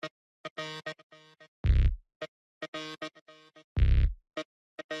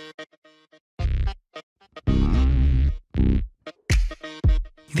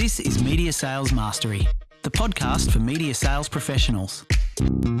This is Media Sales Mastery, the podcast for media sales professionals.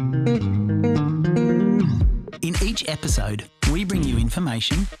 In each episode, we bring you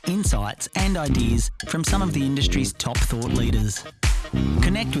information, insights, and ideas from some of the industry's top thought leaders.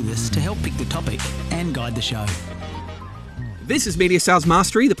 Connect with us to help pick the topic and guide the show. This is Media Sales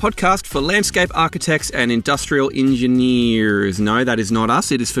Mastery, the podcast for landscape architects and industrial engineers. No, that is not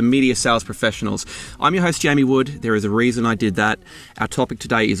us. It is for media sales professionals. I'm your host, Jamie Wood. There is a reason I did that. Our topic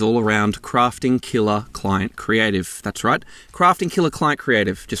today is all around crafting killer client creative. That's right. Crafting killer client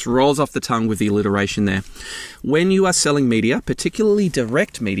creative. Just rolls off the tongue with the alliteration there. When you are selling media, particularly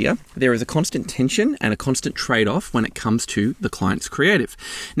direct media, there is a constant tension and a constant trade-off when it comes to the client's creative.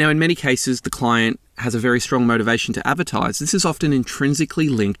 Now, in many cases, the client has a very strong motivation to advertise. This is often intrinsically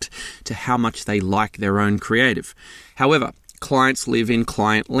linked to how much they like their own creative. However, clients live in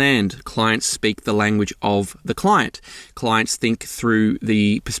client land. Clients speak the language of the client. Clients think through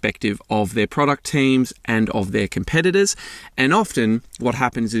the perspective of their product teams and of their competitors. And often what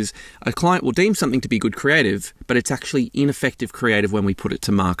happens is a client will deem something to be good creative, but it's actually ineffective creative when we put it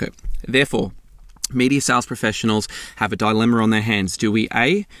to market. Therefore, media sales professionals have a dilemma on their hands. Do we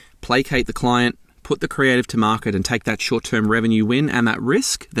A, placate the client, put the creative to market and take that short-term revenue win and that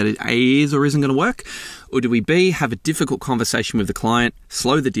risk that it is or isn't going to work? Or do we B, have a difficult conversation with the client,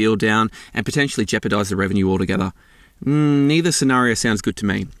 slow the deal down and potentially jeopardize the revenue altogether? Neither scenario sounds good to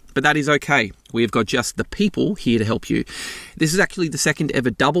me, but that is okay. We have got just the people here to help you. This is actually the second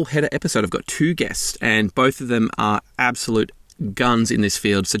ever double header episode. I've got two guests and both of them are absolute guns in this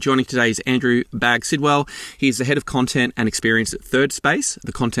field. So joining today is Andrew Bagg-Sidwell. He's the head of content and experience at Third Space,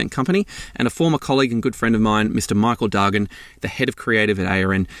 the content company, and a former colleague and good friend of mine, Mr. Michael Dargan, the head of creative at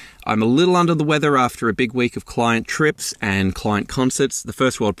ARN. I'm a little under the weather after a big week of client trips and client concerts. The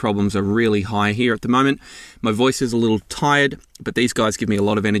first world problems are really high here at the moment. My voice is a little tired, but these guys give me a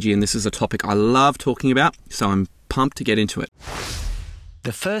lot of energy and this is a topic I love talking about, so I'm pumped to get into it.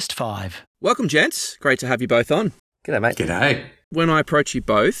 The first five. Welcome, gents. Great to have you both on. G'day, mate. G'day. When I approached you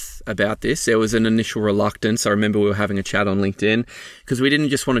both about this, there was an initial reluctance. I remember we were having a chat on LinkedIn because we didn't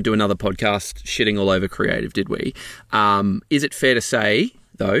just want to do another podcast shitting all over creative, did we? Is it fair to say,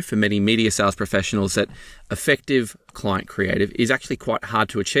 though, for many media sales professionals that effective client creative is actually quite hard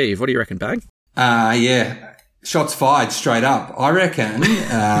to achieve? What do you reckon, Bag? Yeah. Shots fired straight up. I reckon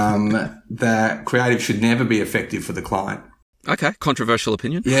that creative should never be effective for the client. Okay, controversial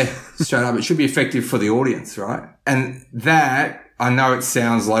opinion. Yeah, straight up. It should be effective for the audience, right? And that, I know it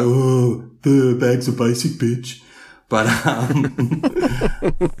sounds like, oh, the Bag's a basic bitch. But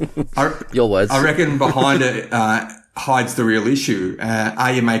Your words. I reckon behind it hides the real issue.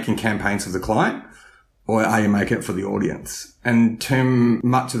 Are you making campaigns for the client or are you making it for the audience? And too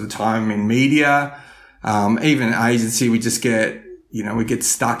much of the time in media, even agency, we just get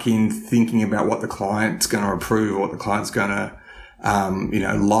stuck in thinking about what the client's going to approve, what the client's going to,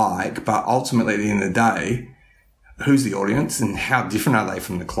 like. But ultimately, at the end of the day, who's the audience and how different are they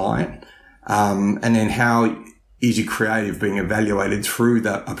from the client? And then how is your creative being evaluated through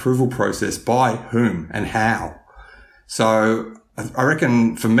the approval process by whom and how? So I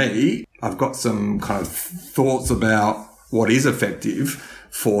reckon for me, I've got some kind of thoughts about what is effective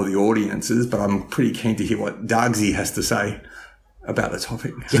for the audiences, but I'm pretty keen to hear what Dogsy has to say about the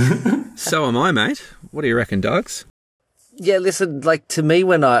topic. So am I, mate. What do you reckon, Dogs? Yeah, listen, like to me,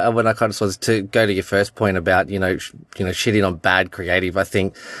 when I kind of was to go to your first point about, shitting on bad creative, I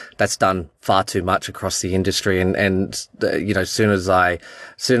think that's done far too much across the industry. And soon as I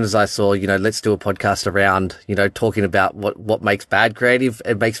saw, let's do a podcast around, talking about what makes bad creative,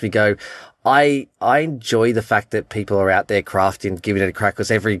 it makes me go, I enjoy the fact that people are out there crafting, giving it a crack,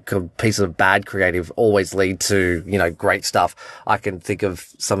 because every piece of bad creative always lead to, great stuff. I can think of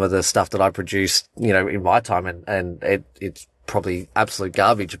some of the stuff that I produced, in my time and it's probably absolute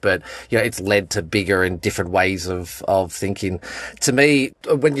garbage, but it's led to bigger and different ways of thinking. To me,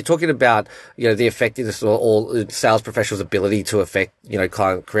 when you're talking about the effectiveness or sales professionals' ability to affect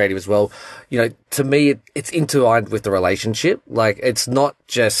client creative as well, to me it's intertwined with the relationship. Like it's not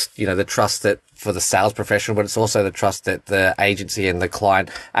just the trust that for the sales professional, but it's also the trust that the agency and the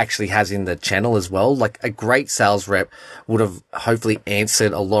client actually has in the channel as well. Like a great sales rep would have hopefully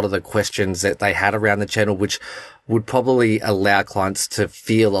answered a lot of the questions that they had around the channel, which would probably allow clients to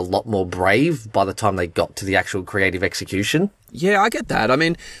feel a lot more brave by the time they got to the actual creative execution. Yeah, I get that. I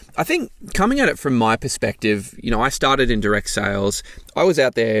mean, I think coming at it from my perspective, I started in direct sales. I was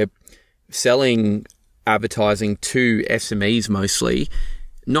out there selling advertising to SMEs mostly,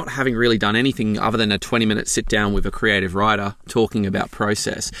 not having really done anything other than a 20-minute sit down with a creative writer talking about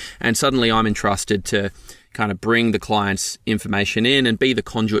process. And suddenly I'm entrusted to, kind of bring the client's information in and be the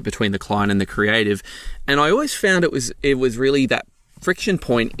conduit between the client and the creative. And I always found it was really that friction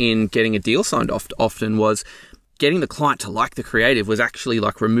point in getting a deal signed off often was getting the client to like the creative was actually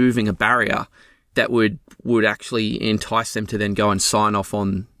like removing a barrier that would actually entice them to then go and sign off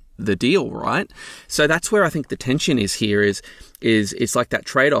on the deal, right? So that's where I think the tension is here is it's like that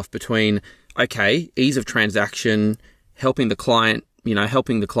trade-off between, okay, ease of transaction, helping the client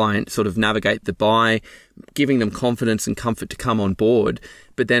sort of navigate the buy, giving them confidence and comfort to come on board.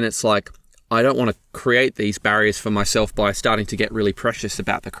 But then it's like, I don't want to create these barriers for myself by starting to get really precious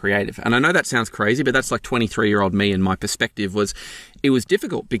about the creative. And I know that sounds crazy, but that's like 23-year-old me, and my perspective was it was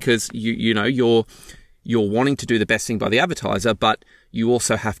difficult because you're wanting to do the best thing by the advertiser, but you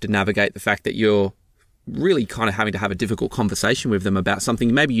also have to navigate the fact that you're really kind of having to have a difficult conversation with them about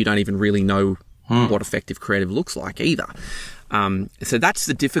something maybe you don't even really know what effective creative looks like either. So that's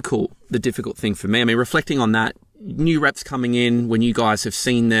the difficult thing for me. I mean, reflecting on that, new reps coming in, when you guys have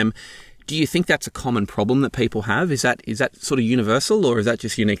seen them, do you think that's a common problem that people have? Is that sort of universal, or is that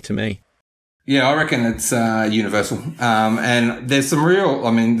just unique to me? Yeah, I reckon it's universal. And there's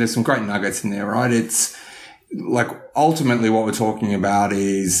some great nuggets in there, right? It's like ultimately what we're talking about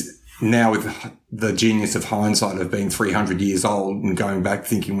is now with the genius of hindsight of being 300 years old and going back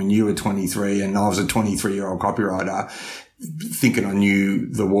thinking when you were 23 and I was a 23-year-old copywriter, thinking I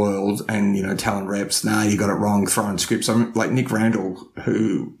knew the world and, telling reps, nah, you got it wrong, throwing scripts. I'm like Nick Randall,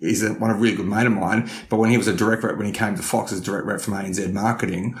 who is a really good mate of mine, but when he was a direct rep, when he came to Fox as direct rep from ANZ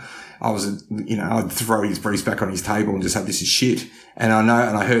marketing, I'd throw his briefs back on his table and just have this is shit. And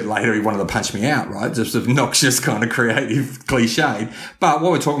I heard later he wanted to punch me out, right? Just obnoxious kind of creative cliched. But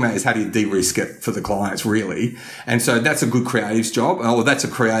what we're talking about is how do you de-risk it for the clients, really? And so that's a good creative's job. Or that's a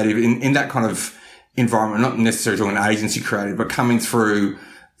creative in that kind of environment, not necessarily an agency creative, but coming through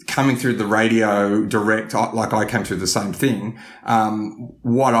the radio direct, like I came through the same thing.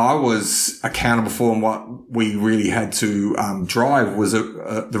 What I was accountable for and what we really had to drive was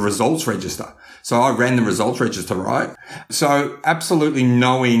the results register. So I ran the results register, right? So absolutely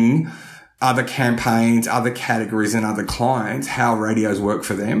knowing other campaigns, other categories and other clients, how radios work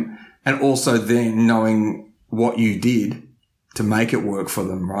for them, and also then knowing what you did to make it work for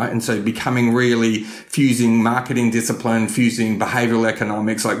them, right? And so becoming really fusing marketing discipline, fusing behavioral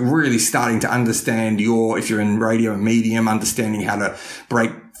economics, like really starting to understand if you're in radio and medium, understanding how to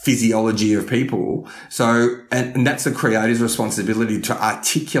break physiology of people. So, and that's a creative's responsibility to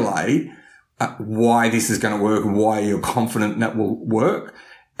articulate why this is going to work, why you're confident that will work.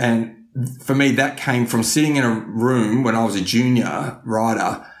 And for me, that came from sitting in a room when I was a junior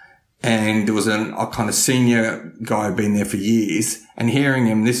writer, and there was a kind of senior guy who'd been there for years, and hearing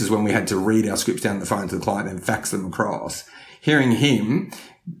him, this is when we had to read our scripts down the phone to the client and fax them across. Hearing him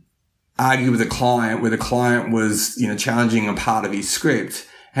argue with a client where the client was, challenging a part of his script,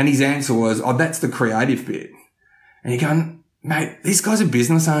 and his answer was, oh, that's the creative bit. And you're going, mate, these guys are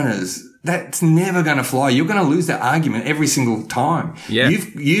business owners. That's never going to fly. You're going to lose that argument every single time. Yeah.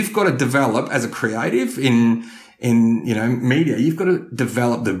 You've got to develop as a creative in media, you've got to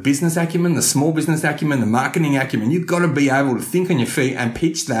develop the business acumen, the small business acumen, the marketing acumen. You've got to be able to think on your feet and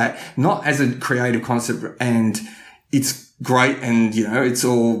pitch that not as a creative concept and it's great and, it's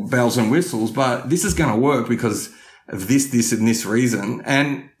all bells and whistles, but this is going to work because of this and this reason.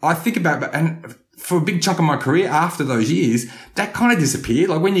 And I think about, and for a big chunk of my career after those years, that kind of disappeared.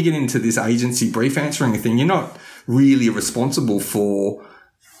 Like when you get into this agency brief answering thing, you're not really responsible for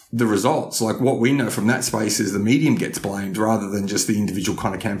the results. Like what we know from that space is the medium gets blamed rather than just the individual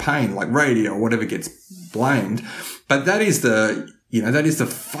kind of campaign, like radio or whatever gets blamed. But that is the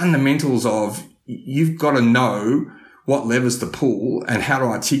fundamentals of you've got to know what levers to pull and how to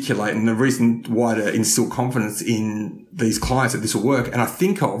articulate and the reason why to instill confidence in these clients that this will work. And I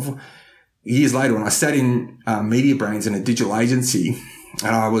think of years later when I sat in Media Brains in a digital agency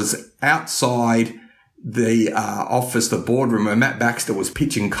and I was outside the office, the boardroom where Matt Baxter was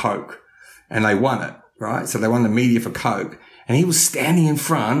pitching Coke and they won it, right? So they won the media for Coke and he was standing in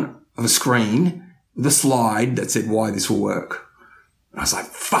front of a screen with a slide that said why this will work. And I was like,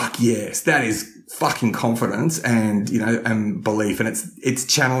 fuck yes, that is fucking confidence and, and belief. And it's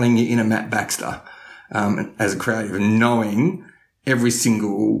channeling your inner Matt Baxter, as a creative and knowing every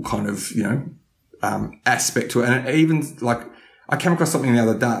single kind of, aspect to it. And even like, I came across something the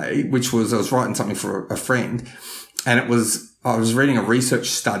other day, which was I was writing something for a friend, and I was reading a research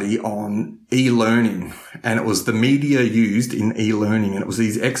study on e-learning, and it was the media used in e-learning, and it was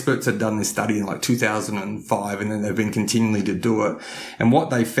these experts had done this study in like 2005, and then they've been continually to do it. And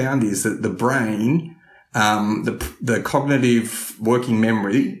what they found is that the brain, the cognitive working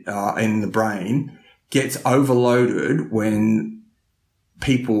memory in the brain gets overloaded when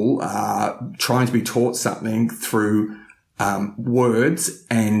people are trying to be taught something through words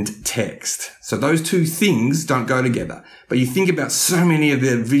and text. So those two things don't go together. But you think about so many of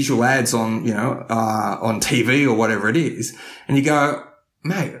the visual ads on, on TV or whatever it is, and you go,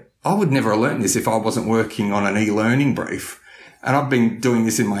 mate, I would never have learned this if I wasn't working on an e-learning brief. And I've been doing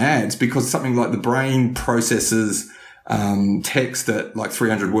this in my ads because something like the brain processes text at like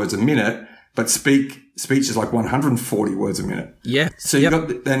 300 words a minute, but speech is like 140 words a minute. Yeah. So you got,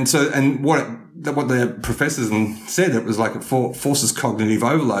 and what the professors said, it was like it forces cognitive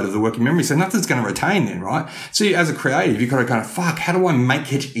overload of the working memory. So nothing's going to retain then, right? So as a creative, you've got to kind of, how do I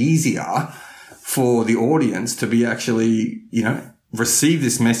make it easier for the audience to be actually, receive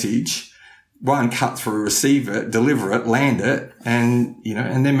this message, one, cut through, receive it, deliver it, land it, and,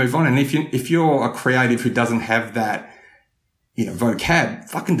 and then move on. And if you're a creative who doesn't have that, vocab,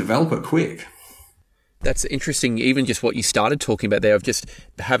 fucking develop it quick. That's interesting, even just what you started talking about there of just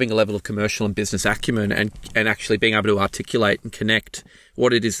having a level of commercial and business acumen and actually being able to articulate and connect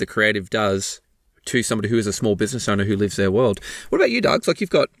what it is the creative does to somebody who is a small business owner who lives their world. What about you, Doug? Like you've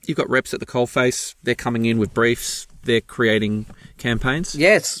got reps at the coalface, they're coming in with briefs, they're creating campaigns?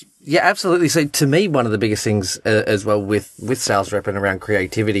 Yes. Yeah, absolutely. So to me, one of the biggest things as well with sales rep and around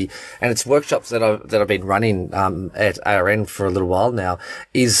creativity, and it's workshops that I've been running at ARN for a little while now,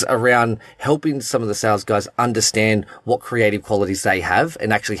 is around helping some of the sales guys understand what creative qualities they have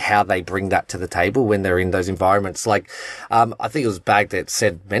and actually how they bring that to the table when they're in those environments. Like, I think it was Bag that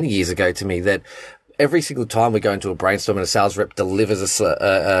said many years ago to me that every single time we go into a brainstorm and a sales rep delivers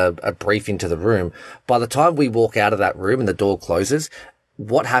a brief into the room, by the time we walk out of that room and the door closes,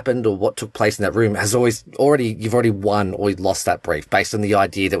 what happened or what took place in that room has you've already won or lost that brief based on the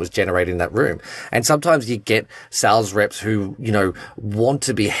idea that was generated in that room. And sometimes you get sales reps who, want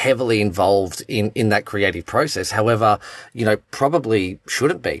to be heavily involved in that creative process. However, probably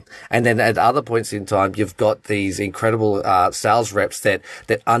shouldn't be. And then at other points in time, you've got these incredible, sales reps that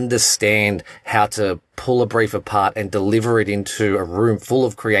understand how to pull a brief apart and deliver it into a room full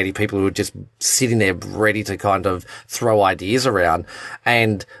of creative people who are just sitting there ready to kind of throw ideas around,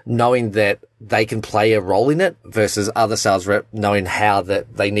 and knowing that they can play a role in it versus other sales rep knowing how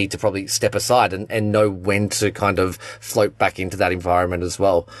that they need to probably step aside and know when to kind of float back into that environment as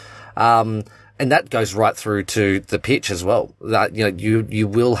well. And that goes right through to the pitch as well. That, you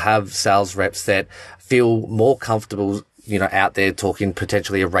will have sales reps that feel more comfortable out there talking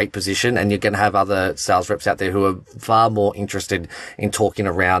potentially a rate position, and you're going to have other sales reps out there who are far more interested in talking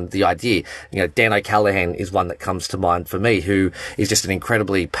around the idea. Dan O'Callaghan is one that comes to mind for me, who is just an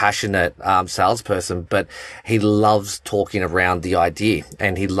incredibly passionate salesperson, but he loves talking around the idea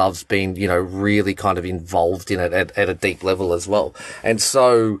and he loves being, really kind of involved in it at a deep level as well. And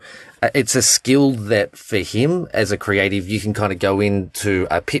so it's a skill that for him as a creative, you can kind of go into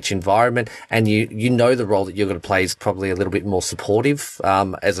a pitch environment and you know the role that you're going to play is probably a little bit more supportive,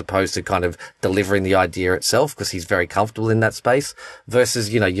 as opposed to kind of delivering the idea itself, because he's very comfortable in that space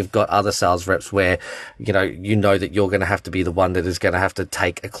versus, you've got other sales reps where, you know that you're going to have to be the one that is going to have to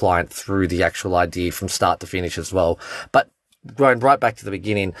take a client through the actual idea from start to finish as well. But going right back to the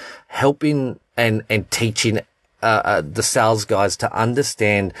beginning, helping and teaching, the sales guys to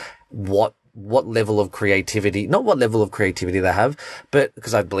understand what level of creativity, not what level of creativity they have, but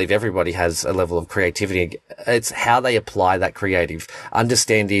because I believe everybody has a level of creativity. It's how they apply that creative,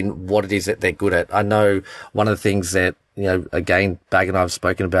 understanding what it is that they're good at. I know one of the things that, again, Bag and I have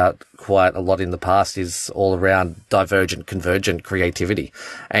spoken about quite a lot in the past is all around divergent, convergent creativity.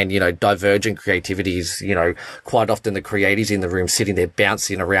 And, divergent creativity is, quite often the creatives in the room sitting there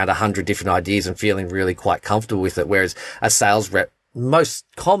bouncing around 100 different ideas and feeling really quite comfortable with it. Whereas a sales rep most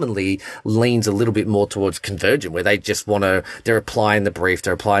commonly leans a little bit more towards convergent, where they just they're applying the brief,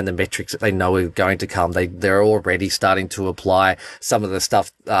 they're applying the metrics that they know are going to come. They're already starting to apply some of the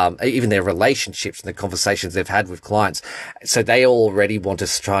stuff, even their relationships and the conversations they've had with clients. So they already want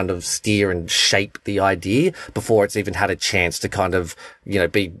to try and steer and shape the idea before it's even had a chance to kind of,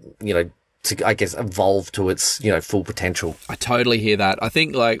 be, to, I guess, evolve to its, full potential. I totally hear that. I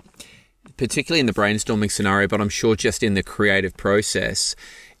think particularly in the brainstorming scenario, but I'm sure just in the creative process,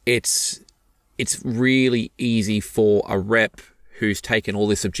 it's really easy for a rep who's taken all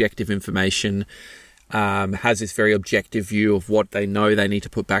this objective information, has this very objective view of what they know they need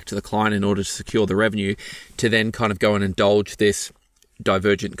to put back to the client in order to secure the revenue, to then kind of go and indulge this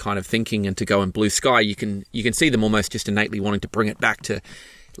divergent kind of thinking and to go in blue sky. You can see them almost just innately wanting to bring it back to,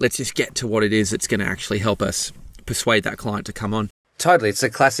 let's just get to what it is that's going to actually help us persuade that client to come on. Totally. It's a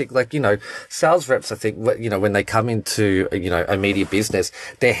classic, like, sales reps, I think, when they come into, a media business,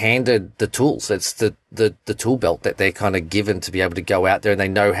 they're handed the tools. It's the tool belt that they're kind of given to be able to go out there, and they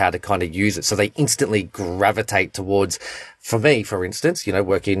know how to kind of use it. So they instantly gravitate towards, for me, for instance,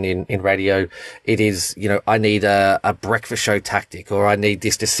 working in radio, it is, I need a breakfast show tactic, or I need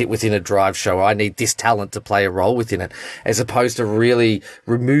this to sit within a drive show, or I need this talent to play a role within it, as opposed to really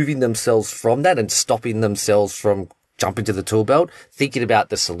removing themselves from that and stopping themselves from jumping to the tool belt, thinking about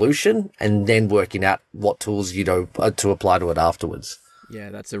the solution, and then working out what tools, to apply to it afterwards.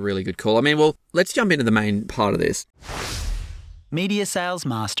 Yeah, that's a really good call. I mean, well, let's jump into the main part of this. Media Sales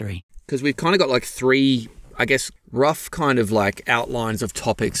Mastery. Because we've kind of got like three, I guess, rough kind of like outlines of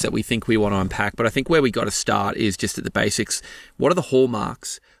topics that we think we want to unpack. But I think where we got to start is just at the basics. What are the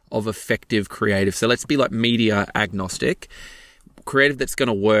hallmarks of effective creative? So let's be like media agnostic. Creative that's going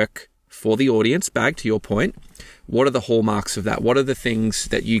to work for the audience, back to your point. What are the hallmarks of that? What are the things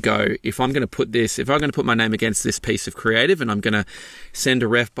that you go, if I'm going to put my name against this piece of creative, and I'm going to send a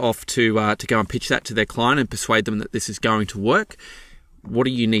rep off to go and pitch that to their client and persuade them that this is going to work, what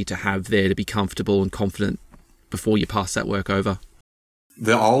do you need to have there to be comfortable and confident before you pass that work over?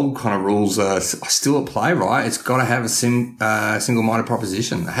 The old kind of rules are still at play, right? It's got to have a single-minded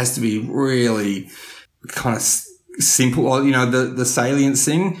proposition. It has to be really kind of simple, or, the salience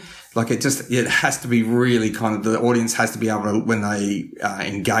thing. Like it has to be really kind of, the audience has to be able to, when they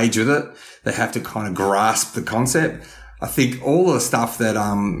engage with it, they have to kind of grasp the concept. I think all of the stuff that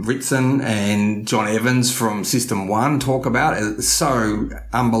Ritson and John Evans from System 1 talk about is so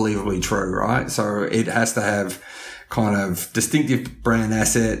unbelievably true, right? So it has to have kind of distinctive brand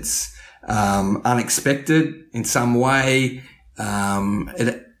assets, unexpected in some way.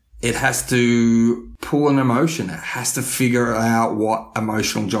 It has to pull an emotion. It has to figure out what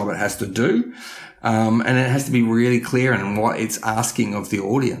emotional job it has to do. And it has to be really clear in what it's asking of the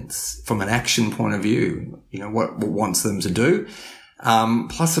audience from an action point of view, what it wants them to do.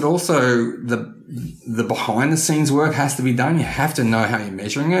 Plus it also, the behind the scenes work has to be done. You have to know how you're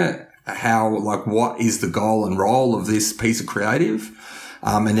measuring it, what is the goal and role of this piece of creative.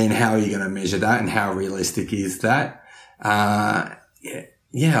 And then how are you going to measure that, and how realistic is that?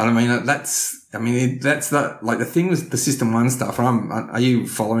 Yeah, that's the thing with the System 1 stuff. Are you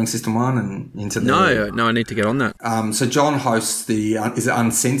following System 1 and into the... No, I need to get on that. So John hosts the, is it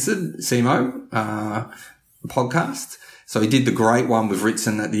Uncensored, CMO, podcast. So he did the great one with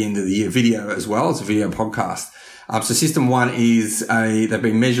Ritson at the end of the year, video as well. It's a video podcast. So System 1 is they've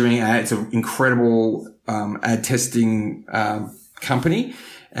been measuring ads. It's an incredible, ad testing, company.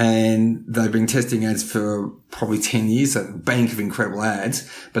 And they've been testing ads for probably 10 years, a bank of incredible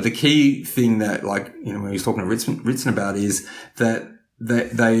ads. But the key thing that, when he was talking to Ritson about is that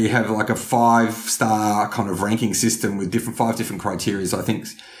they have like a 5-star kind of ranking system with 5 different criteria. So I think,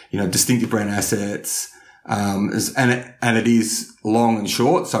 distinctive brand assets, and it is long and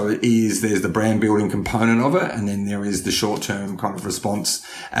short. So there's the brand building component of it, and then there is the short-term kind of response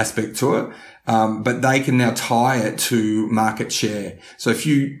aspect to it. But they can now tie it to market share. So if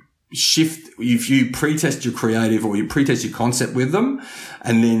you pre-test your creative, or you pre-test your concept with them,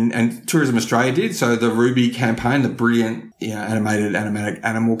 and Tourism Australia did, so the Ruby campaign, the brilliant, animated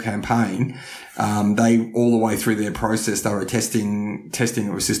animal campaign, they all the way through their process, they were testing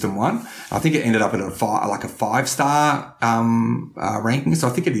it with System 1. I think it ended up at a 5-star, ranking. So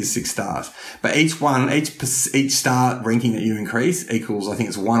I think it is 6 stars, but each star ranking that you increase equals, I think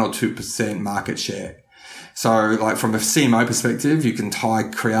it's 1 or 2% market share. So from a CMO perspective, you can tie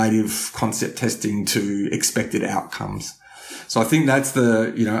creative concept testing to expected outcomes. So I think that's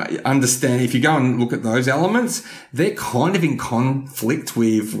understand, if you go and look at those elements, they're kind of in conflict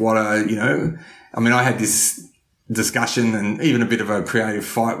with what I had this discussion and even a bit of a creative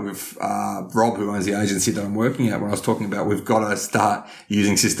fight with, Rob, who owns the agency that I'm working at, when I was talking about, we've got to start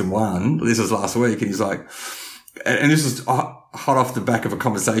using System 1. This was last week. And he's like, and this was hot off the back of a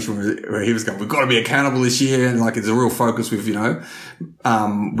conversation where he was going, we've got to be accountable this year. And it's a real focus with,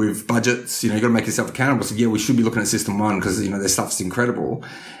 with budgets, you got to make yourself accountable. So yeah, we should be looking at System 1 because, their stuff's incredible.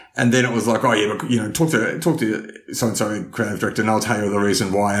 And then it was like, oh yeah, look, talk to so-and-so creative director, and I'll tell you the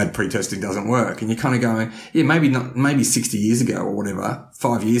reason why ad pre-testing doesn't work. And you're kind of going, yeah, maybe 60 years ago or whatever,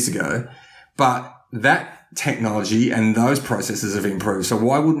 5 years ago, but that technology and those processes have improved. So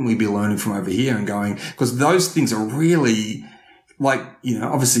why wouldn't we be learning from over here and going, because those things are really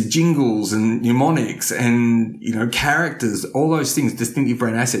obviously jingles and mnemonics and, characters, all those things, distinctive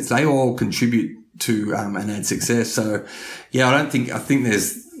brand assets, they all contribute to, an ad success. So yeah, I think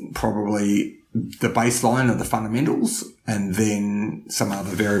there's probably the baseline of the fundamentals, and then some other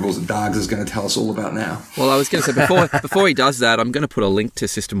variables that Dargs is going to tell us all about now. Well, I was going to say, before he does that, I'm going to put a link to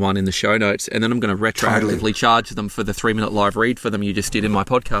System 1 in the show notes, and then I'm going to retroactively charge them for the 3-minute live read for them you just did in my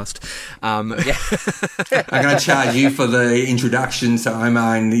podcast. I'm going to charge you for the introduction, so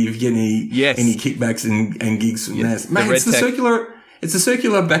Omar, and if you get any kickbacks and gigs from this. Man, it's the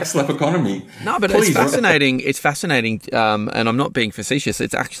circular backslap economy. No, but it's fascinating. It's fascinating, and I'm not being facetious.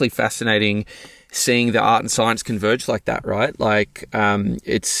 It's actually fascinating seeing the art and science converge like that, right? Like,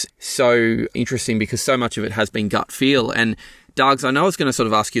 it's so interesting because so much of it has been gut feel. And Dargs, I know I was going to sort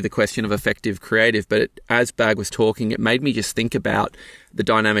of ask you the question of effective creative, but as Bag was talking, it made me just think about the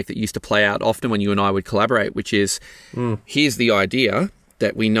dynamic that used to play out often when you and I would collaborate, which is, here's the idea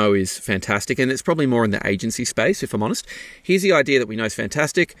that we know is fantastic, and it's probably more in the agency space, if I'm honest. Here's the idea that we know is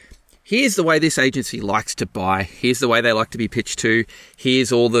fantastic. Here's the way this agency likes to buy. Here's the way they like to be pitched to.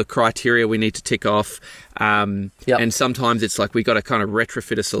 Here's all the criteria we need to tick off. And sometimes it's like we got to kind of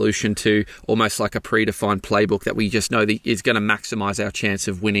retrofit a solution to almost like a predefined playbook that we just know that is going to maximize our chance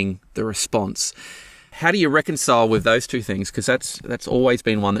of winning the response. How do you reconcile with those two things? Because that's always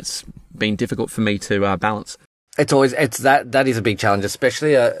been one that's been difficult for me to balance. That is a big challenge,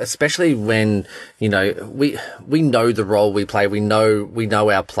 especially when, you know, we know the role we play. We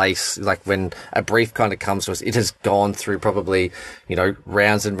know our place. Like when a brief kind of comes to us, it has gone through probably, you know,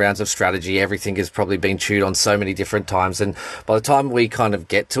 rounds and rounds of strategy. Everything has probably been chewed on so many different times. And by the time we kind of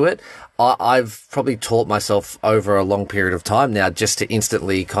get to it, I've probably taught myself over a long period of time now just to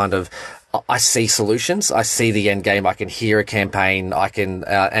instantly kind of, I see solutions. I see the end game. I can hear a campaign.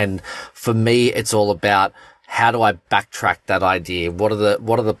 And for me, it's all about, how do I backtrack that idea? What are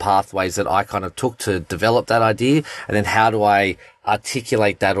the pathways that I kind of took to develop that idea? And then how do I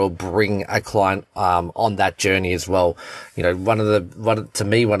articulate that or bring a client on that journey as well? You know, one of the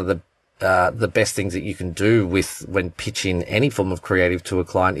best things that you can do when pitching any form of creative to a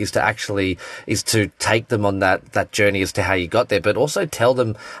client is to take them on that journey as to how you got there, but also tell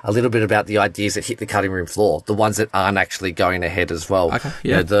them a little bit about the ideas that hit the cutting room floor, the ones that aren't actually going ahead as well. Okay,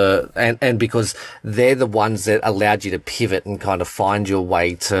 yeah. You know, and because they're the ones that allowed you to pivot and kind of find your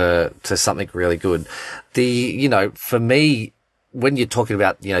way to something really good. You know, for me, when you're talking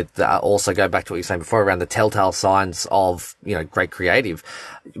about, you know, also go back to what you were saying before around the telltale signs of, you know, great creative,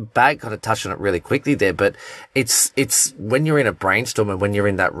 Bag kind of touched on it really quickly there, but it's when you're in a brainstorm and when you're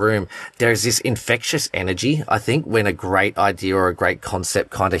in that room, there's this infectious energy, I think, when a great idea or a great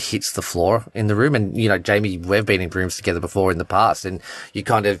concept kind of hits the floor in the room. And, you know, Jamie, we've been in rooms together before in the past, and you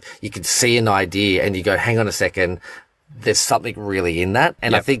can see an idea and you go, hang on a second, there's something really in that.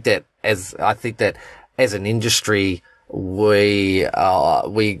 And I think that as an industry, we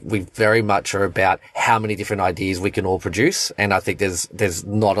very much are about how many different ideas we can all produce. And I think there's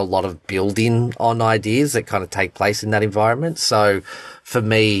not a lot of building on ideas that kind of take place in that environment. So for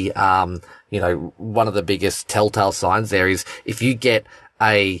me, you know, one of the biggest telltale signs there is if you get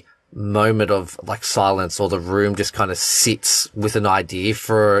a moment of like silence or the room just kind of sits with an idea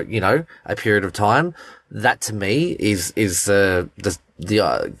for, you know, a period of time, that to me is the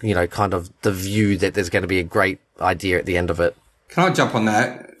you know, kind of the view that there's going to be a great idea at the end of it. Can I jump on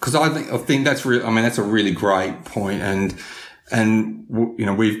that? Because I think that's that's a really great point. And you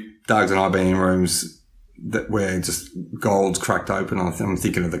know, Doug's and I have been in rooms that where just gold's cracked open. I'm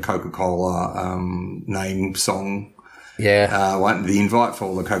thinking of the Coca-Cola name song. Yeah. The invite for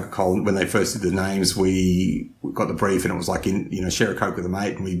all the Coca-Cola, when they first did the names, we got the brief and it was like, you know, share a Coke with a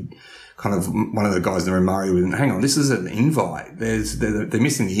mate. And we kind of, one of the guys in the room, Murray, went, hang on, this is an invite. They're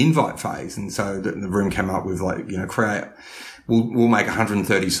missing the invite phase. And so the room came up with like, you know, we'll make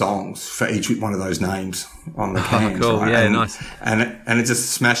 130 songs for each one of those names on the cans. Cool. Right? Yeah, nice. And it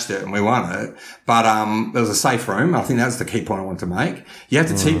just smashed it and we won it. But, there was a safe room. I think that's the key point I want to make. You have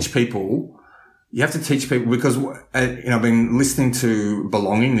to teach people because, you know, I've been listening to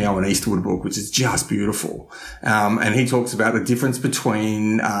Belonging, the Owen Eastwood book, which is just beautiful. And he talks about the difference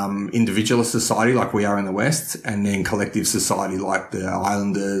between, individualist society like we are in the West and then collective society like the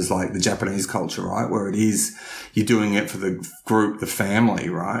Islanders, like the Japanese culture, right? Where it is, you're doing it for the group, the family,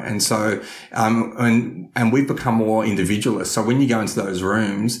 right? And so, and we've become more individualist. So when you go into those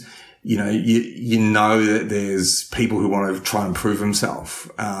rooms, you know, you know that there's people who want to try and prove themselves.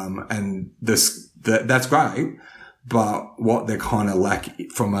 And that's great. But what they kind of lack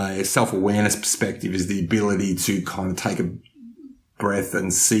from a self-awareness perspective is the ability to kind of take a breath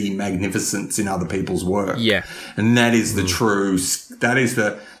and see magnificence in other people's work. Yeah. And that is the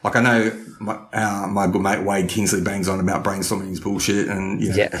like I know my good mate Wade Kingsley bangs on about brainstorming is bullshit, and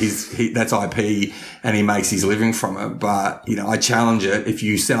that's IP, and he makes his living from it. But I challenge it. If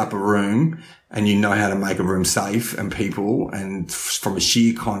you set up a room and you know how to make a room safe and people, and from a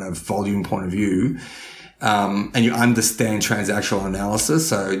sheer kind of volume point of view, and you understand transactional analysis.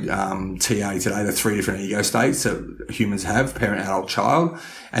 So, TA today, the 3 different ego states that humans have: parent, adult, child,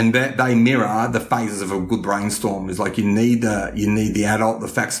 and that they mirror the phases of a good brainstorm. Is like you need the adult, the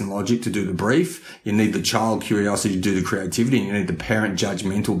facts and logic to do the brief. You need the child curiosity to do the creativity, and you need the parent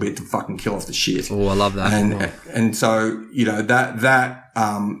judgmental bit to fucking kill off the shit. Oh, I love that. And so,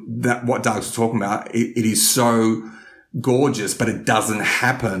 that what Doug's talking about, it is so gorgeous, but it doesn't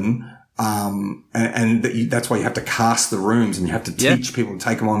happen. That's why you have to cast the rooms, and you have to teach people to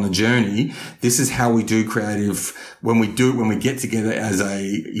take them on the journey. This is how we do creative when we get together as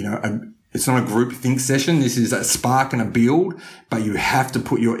it's not a group think session. This is a spark and a build, but you have to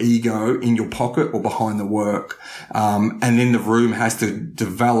put your ego in your pocket or behind the work. And then the room has to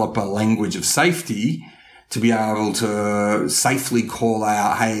develop a language of safety to be able to safely call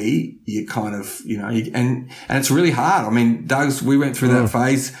out, hey, you kind of, and it's really hard. I mean, we went through that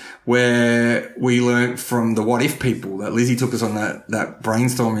phase where we learnt from the What If people that Lizzie took us on that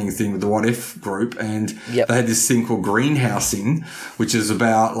brainstorming thing with the What If group. And they had this thing called greenhousing, which is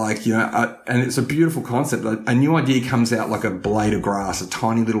about and it's a beautiful concept. A new idea comes out like a blade of grass, a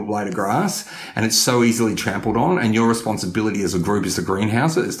tiny little blade of grass, and it's so easily trampled on. And your responsibility as a group is to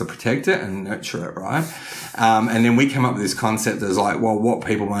greenhouse it, is to protect it and nurture it, right? And then we came up with this concept as like, well, what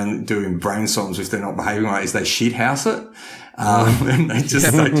people won't do in brainstorms if they're not behaving right is they shit house it. And they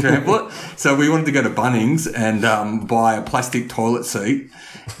just trample it. So we wanted to go to Bunnings and buy a plastic toilet seat.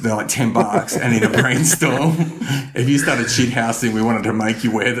 They're like $10, and in a brainstorm, if you started shit housing, we wanted to make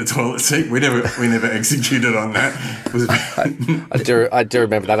you wear the toilet seat. We never executed on that. I do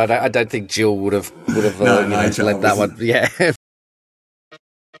remember that. I don't think Jill would have let that one. Yeah.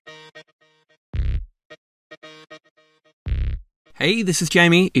 Hey, this is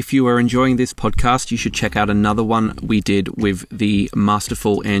Jamie. If you are enjoying this podcast, you should check out another one we did with the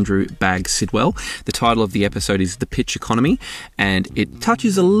masterful Andrew Bagg-Sidwell. The title of the episode is The Pitch Economy, and it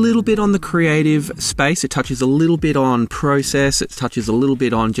touches a little bit on the creative space. It touches a little bit on process. It touches a little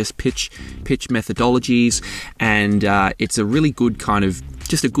bit on just pitch methodologies, and it's a really good kind of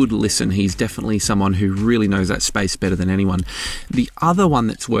just a good listen. He's definitely someone who really knows that space better than anyone. The other one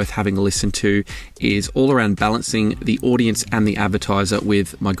that's worth having a listen to is all around balancing the audience and the advertiser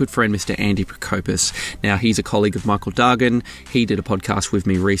with my good friend, Mr. Andy Prokopis. Now, he's a colleague of Michael Dargan. He did a podcast with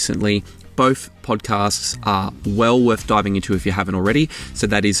me recently. Both podcasts are well worth diving into if you haven't already. So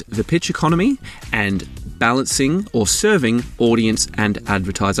that is The Pitch Economy and Balancing or Serving Audience and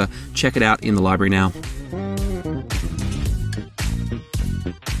Advertiser. Check it out in the library now.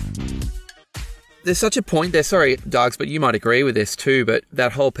 There's such a point there, sorry, Dogs, but you might agree with this too, but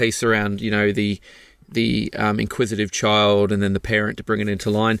that whole piece around, the inquisitive child and then the parent to bring it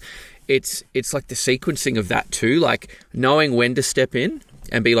into line, it's like the sequencing of that too, like knowing when to step in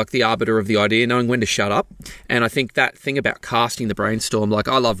and be like the arbiter of the idea, knowing when to shut up. And I think that thing about casting the brainstorm, like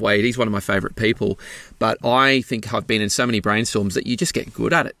I love Wade, he's one of my favourite people, but I think I've been in so many brainstorms that you just get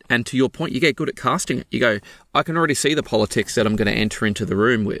good at it. And to your point, you get good at casting it. You go, I can already see the politics that I'm going to enter into the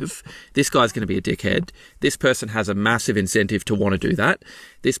room with. This guy's going to be a dickhead. This person has a massive incentive to want to do that.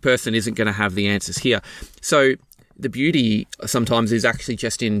 This person isn't going to have the answers here. So the beauty sometimes is actually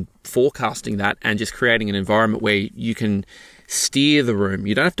just in forecasting that and just creating an environment where you can steer the room.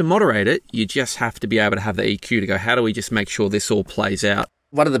 You don't have to moderate it. You just have to be able to have the EQ to go, how do we just make sure this all plays out?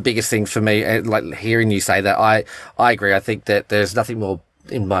 One of the biggest things for me, like hearing you say that, I agree. I think that there's nothing more,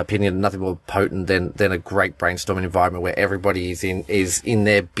 in my opinion, nothing more potent than a great brainstorming environment where everybody is in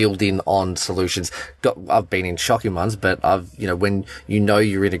there building on solutions. I've been in shocking ones, but when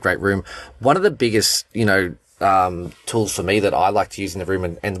you're in a great room, one of the biggest, tools for me that I like to use in the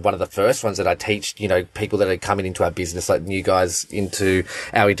room, and one of the first ones that I teach, people that are coming into our business, like new guys into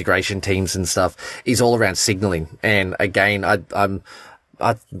our integration teams and stuff, is all around signaling. And again, I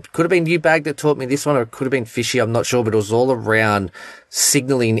could have been you, Bag, that taught me this one, or it could have been Fishy, I'm not sure, but it was all around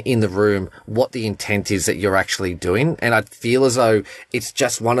signaling in the room what the intent is that you're actually doing. And I feel as though it's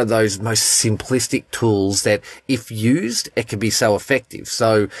just one of those most simplistic tools that, if used, it can be so effective.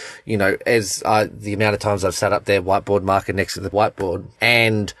 So, as the amount of times I've sat up there, whiteboard marker next to the whiteboard,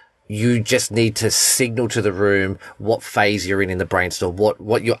 and you just need to signal to the room what phase you're in the brainstorm,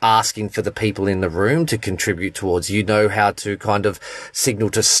 what you're asking for the people in the room to contribute towards. You know how to kind of signal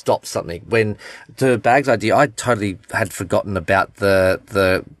to stop something. When to Bag's idea, I totally had forgotten about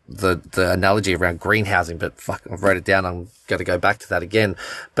the the analogy around greenhousing, but fuck, I wrote it down. I'm going to go back to that again.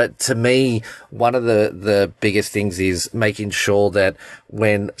 But to me, one of the biggest things is making sure that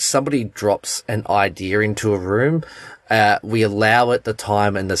when somebody drops an idea into a room, we allow it the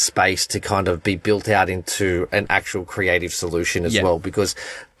time and the space to kind of be built out into an actual creative solution as well. Because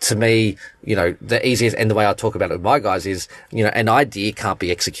to me, you know, the easiest, and the way I talk about it with my guys is, you know, an idea can't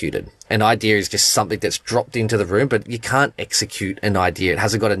be executed. An idea is just something that's dropped into the room, but you can't execute an idea. It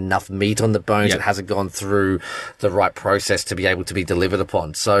hasn't got enough meat on the bones. It hasn't gone through the right process to be able to be delivered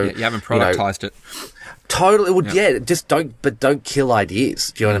upon. So you haven't productized it. Totally. Well, just don't kill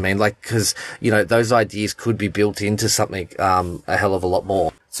ideas. Do you know what I mean? Like, because, you know, those ideas could be built into something a hell of a lot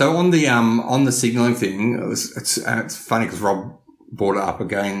more. So on the signaling thing, it's funny because Rob brought it up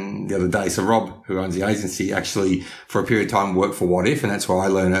again the other day. So Rob, who owns the agency, actually for a period of time worked for What If, and that's where I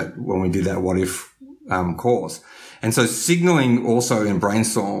learned it when we did that What If course. And so signaling also in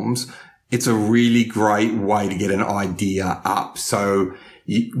brainstorms, it's a really great way to get an idea up. So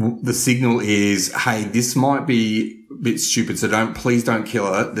the signal is, hey, this might be a bit stupid, so please don't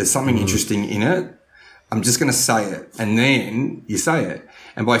kill it. There's something interesting in it. I'm just going to say it. And then you say it.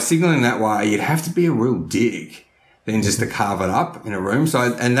 And by signaling that way, you'd have to be a real dick than just to carve it up in a room. So,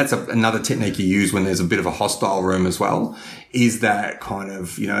 and that's another technique you use when there's a bit of a hostile room as well, is that kind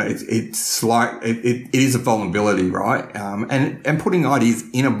of, you know, it's like, it is a vulnerability, right? And putting ideas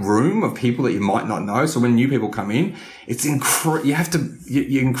in a room of people that you might not know. So when new people come in, it's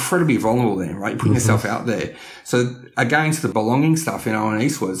you're incredibly vulnerable then, right? You're putting yourself out there. So again, to the belonging stuff in Owen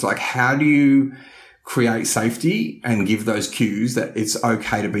Eastwood's, like, how do you create safety and give those cues that it's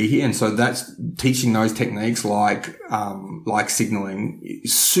okay to be here? And so that's teaching those techniques like signaling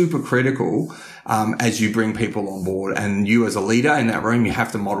is super critical, as you bring people on board. And you as a leader in that room, you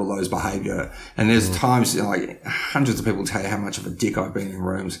have to model those behavior. And there's times, you know, like hundreds of people tell you how much of a dick I've been in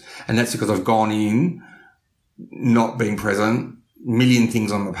rooms. And that's because I've gone in, not being present, million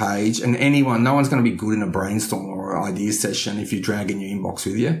things on the page, and no one's going to be good in a brainstorm or idea session if you're dragging your inbox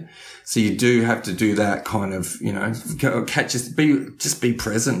with you. So you do have to do that kind of, you know, just be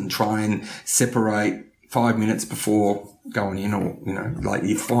present and try and separate 5 minutes before going in, or, you know, like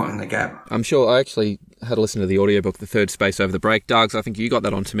you're fighting the gap. I'm sure I actually had a listen to the audiobook, The Third Space, over the break. Doug's, I think you got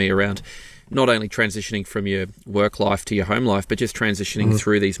that onto me around not only transitioning from your work life to your home life, but just transitioning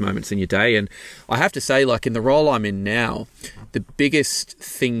through these moments in your day. And I have to say, like, in the role I'm in now, the biggest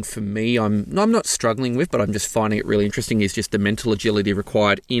thing for me, I'm not struggling with, but I'm just finding it really interesting, is just the mental agility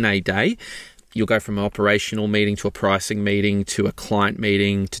required in a day. You'll go from an operational meeting to a pricing meeting to a client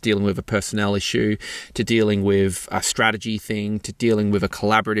meeting to dealing with a personnel issue to dealing with a strategy thing to dealing with a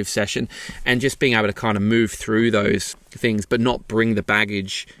collaborative session, and just being able to kind of move through those things but not bring the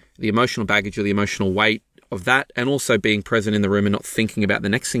baggage, the emotional baggage or the emotional weight of that, and also being present in the room and not thinking about the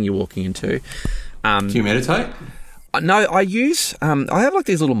next thing you're walking into. Do you meditate? No, I have like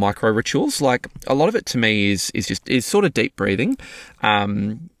these little micro rituals. Like, a lot of it to me is sort of deep breathing.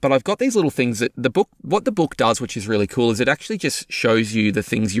 But I've got these little things that what the book does, which is really cool, is it actually just shows you the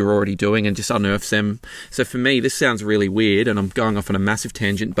things you're already doing and just unearths them. So for me, this sounds really weird and I'm going off on a massive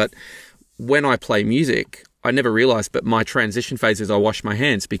tangent, but when I play music, I never realised, but my transition phase is I wash my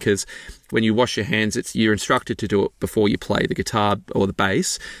hands, because when you wash your hands, you're instructed to do it before you play the guitar or the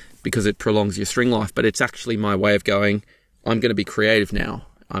bass, because it prolongs your string life. But it's actually my way of going, I'm going to be creative now.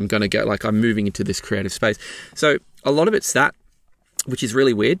 I'm going to go, like, I'm moving into this creative space. So a lot of it's that, which is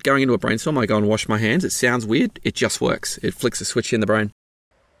really weird. Going into a brainstorm, I go and wash my hands. It sounds weird. It just works. It flicks a switch in the brain.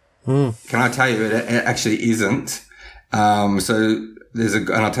 Can I tell you, it actually isn't. So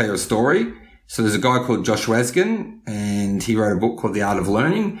and I'll tell you a story. So there's a guy called Josh Wazgen, and he wrote a book called The Art of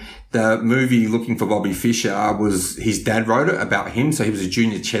Learning. The movie Looking for Bobby Fischer was, his dad wrote it about him. So he was a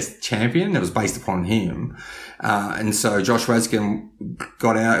junior chess champion that was based upon him. And so Josh Wazgen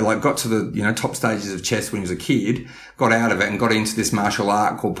got to the, you know, top stages of chess when he was a kid, got out of it and got into this martial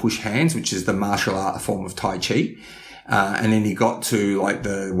art called push hands, which is the martial art form of Tai Chi. And then he got to like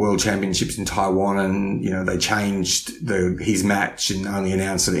the world championships in Taiwan, and, you know, they changed his match and only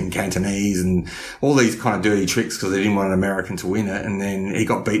announced it in Cantonese and all these kind of dirty tricks because they didn't want an American to win it. And then he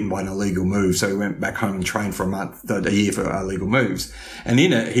got beaten by an illegal move. So he went back home and trained for a year for illegal moves. And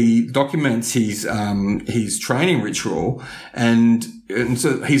in it, he documents his training ritual. And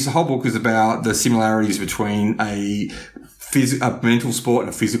so his whole book is about the similarities between a mental sport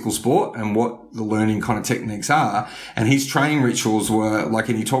and a physical sport, and what the learning kind of techniques are. And his training rituals were like,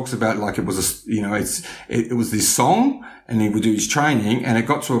 and he talks about like it was it was this song, and he would do his training, and it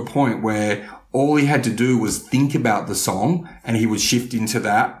got to a point where all he had to do was think about the song and he would shift into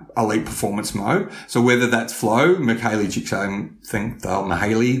that elite performance mode. So whether that's flow, that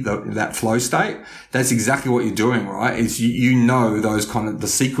flow state, that's exactly what you're doing, right? Is you know those kind of the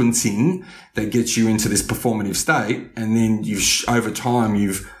sequencing that gets you into this performative state. And then over time,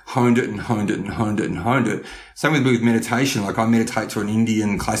 you've honed it and honed it and honed it and honed it. Same with meditation. Like I meditate to an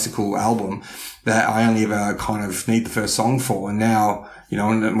Indian classical album that I only ever kind of need the first song for. And now, you know,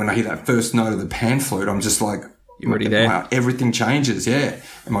 when I hear that first note of the pan flute, I'm just like, you're already there. Wow, everything changes. Yeah.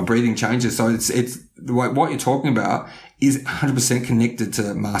 And my breathing changes. So it's what you're talking about is 100% connected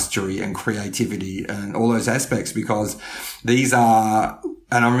to mastery and creativity and all those aspects, because these are,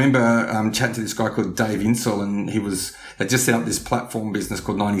 and I remember chatting to this guy called Dave Insel, and he had just set up this platform business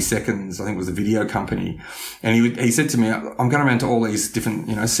called 90 Seconds. I think it was a video company. And he said to me, I'm going around to all these different,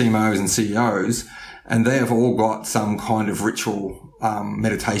 you know, CMOs and CEOs, and they have all got some kind of ritual,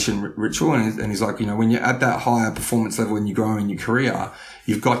 meditation ritual. And he's like, you know, when you're at that higher performance level and you grow in your career,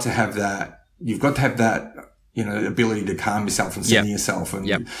 you've got to have that, you know, ability to calm yourself and center yourself. And,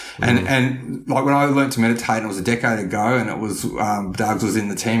 and like when I learned to meditate, and it was a decade ago, and it was, Doug was in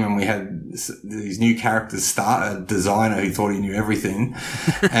the team, and we had these new characters start, a designer who thought he knew everything.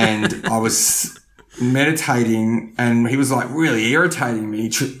 And I was meditating, and he was like really irritating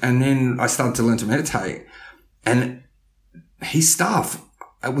me. And then I started to learn to meditate, and his stuff,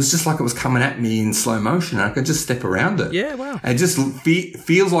 it was just like it was coming at me in slow motion. I could just step around it. Yeah, wow. And it just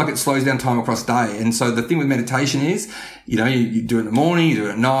feels like it slows down time across day. And so the thing with meditation is, you know, you do it in the morning, you do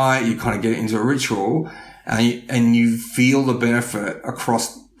it at night, you kind of get it into a ritual, and you feel the benefit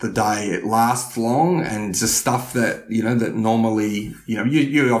across the day. It lasts long, and just stuff that, you know, that normally, you know,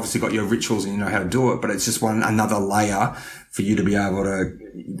 you obviously got your rituals and you know how to do it, but it's just another layer for you to be able to,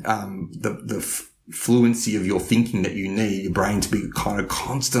 the fluency of your thinking that you need, your brain to be kind of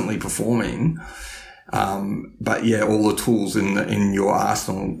constantly performing. But yeah, all the tools in your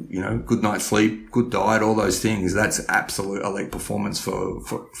arsenal, you know, good night's sleep, good diet, all those things, that's absolute elite performance for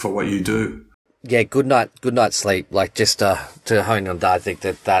what you do. Yeah, good night sleep. Like just to hone on that, I think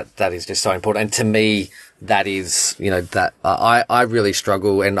that is just so important. And to me, that is, you know, that I really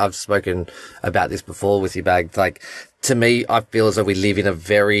struggle, and I've spoken about this before with you, Bag. Like to me, I feel as though we live in a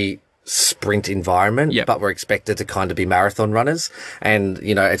very sprint environment, but we're expected to kind of be marathon runners. And,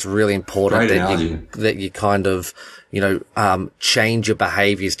 you know, it's really important that you kind of, you know, change your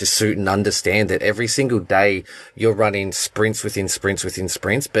behaviors to suit and understand that every single day you're running sprints within sprints within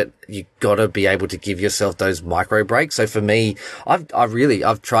sprints, but you gotta be able to give yourself those micro breaks. So for me, I've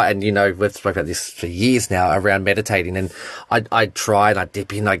tried, and, you know, we've spoken about this for years now around meditating, and I try and I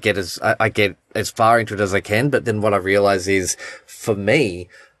dip in, I get as far into it as I can. But then what I realize is, for me,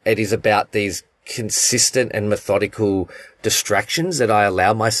 it is about these consistent and methodical distractions that I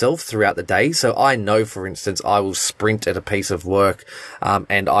allow myself throughout the day. So I know, for instance, I will sprint at a piece of work,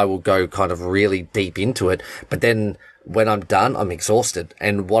 and I will go kind of really deep into it. But then when I'm done, I'm exhausted.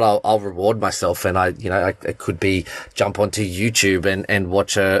 And what I'll reward myself, and it could be jump onto YouTube and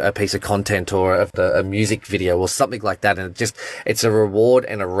watch a piece of content or a music video or something like that. And it's a reward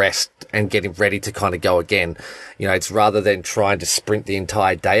and a rest and getting ready to kind of go again. You know, it's rather than trying to sprint the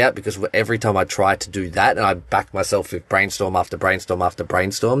entire day out, because every time I try to do that and I back myself with brainstorm after brainstorm after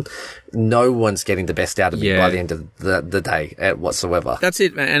brainstorm, no one's getting the best out of me by the end of the day whatsoever. That's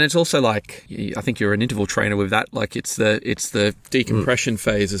it, man. And it's also like, I think you're an interval trainer with that. Like it's the decompression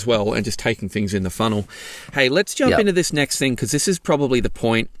phase as well, and just taking things in the funnel. Hey, let's jump into this next thing, because this is probably the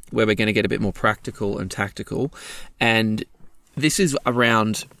point where we're going to get a bit more practical and tactical. And this is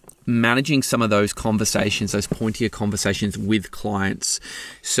around managing some of those conversations, those pointier conversations with clients.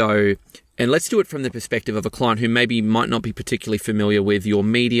 So, and let's do it from the perspective of a client who maybe might not be particularly familiar with your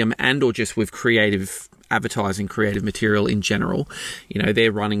medium and or just with creative advertising, creative material in general. You know,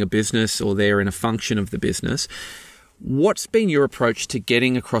 they're running a business or they're in a function of the business. What's been your approach to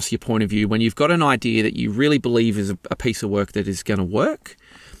getting across your point of view when you've got an idea that you really believe is a piece of work that is going to work?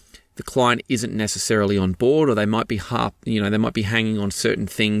 The client isn't necessarily on board, or they might be hanging on certain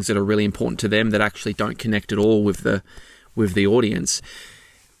things that are really important to them that actually don't connect at all with the audience.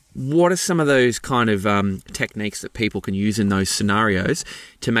 What are some of those kind of techniques that people can use in those scenarios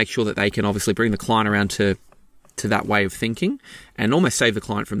to make sure that they can obviously bring the client around to that way of thinking, and almost save the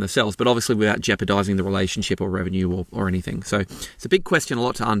client from themselves, but obviously without jeopardizing the relationship or revenue or anything. So it's a big question, a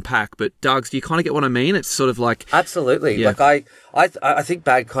lot to unpack. But Doug, do you kind of get what I mean? It's sort of like absolutely. Yeah. Like I think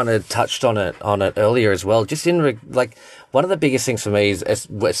Bag kind of touched on it earlier as well. Just like one of the biggest things for me is,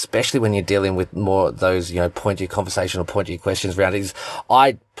 especially when you're dealing with more those, pointy conversation or pointy questions around, is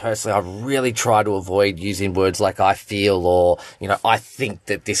I really try to avoid using words like I feel or, I think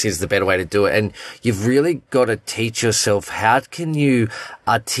that this is the better way to do it. And you've really got to teach yourself, how can you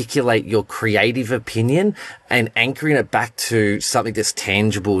articulate your creative opinion and anchoring it back to something that's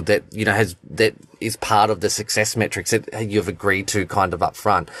tangible, that, that is part of the success metrics that you've agreed to kind of up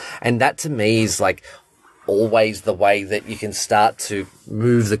front. And that to me is like always the way that you can start to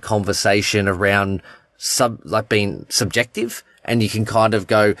move the conversation around being subjective. And you can kind of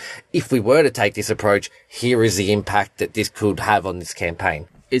go, if we were to take this approach, here is the impact that this could have on this campaign.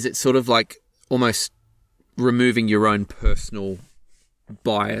 Is it sort of like almost removing your own personal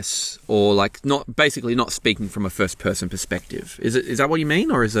bias, or like not speaking from a first person perspective? Is that what you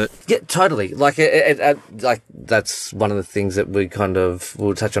mean, or is it? Yeah, totally. Like like that's one of the things that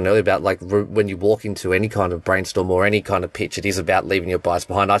we'll touch on earlier about, like when you walk into any kind of brainstorm or any kind of pitch, it is about leaving your bias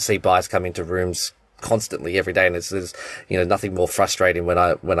behind. I see bias come into rooms constantly every day, and there's nothing more frustrating when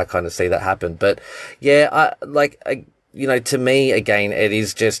I kind of see that happen. But yeah, to me, again, it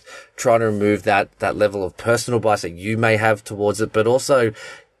is just trying to remove that level of personal bias that you may have towards it, but also,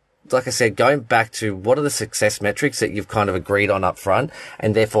 like I said, going back to what are the success metrics that you've kind of agreed on up front,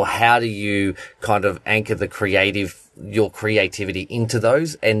 and therefore how do you kind of anchor your creativity into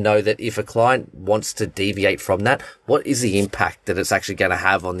those, and know that if a client wants to deviate from that, what is the impact that it's actually going to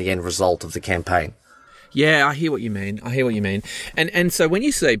have on the end result of the campaign? Yeah, I hear what you mean. And so when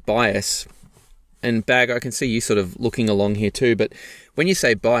you say bias, and Bag, I can see you sort of looking along here too, but when you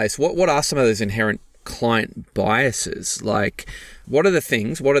say bias, what are some of those inherent client biases? Like,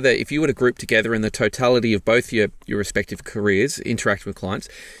 if you were to group together in the totality of both your respective careers, interacting with clients,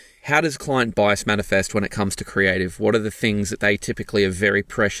 how does client bias manifest when it comes to creative? What are the things that they typically are very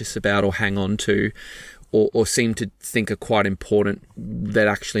precious about or hang on to, or seem to think are quite important that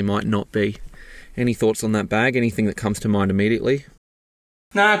actually might not be? Any thoughts on that, Bag? Anything that comes to mind immediately?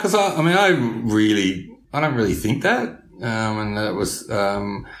 No, because I don't really think that. And that was,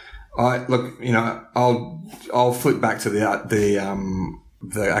 I'll flip back to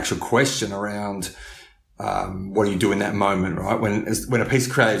the actual question around, what do you do in that moment, right? When a piece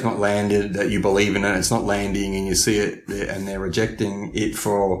of creative is not landed, that you believe in it, it's not landing, and you see it and they're rejecting it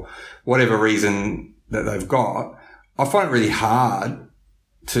for whatever reason that they've got, I find it really hard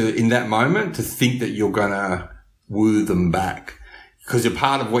in that moment to think that you're going to woo them back. Because you're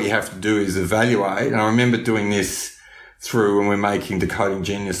part of what you have to do is evaluate. And I remember doing this through when we're making Decoding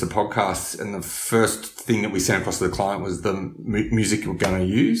Genius, the podcast, and the first thing that we sent across to the client was the music we're going to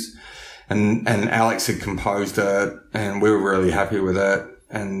use. And Alex had composed it, and we were really happy with it.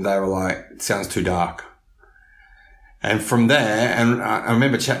 And they were like, it sounds too dark. And from there, and I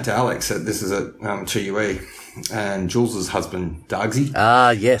remember chatting to Alex, this is at GUE, and Jules's husband, Dargsy.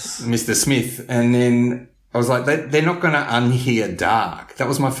 Ah, yes. Mr. Smith. And then I was like, they're not going to unhear dark. That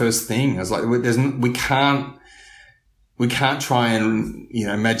was my first thing. I was like, we can't try and,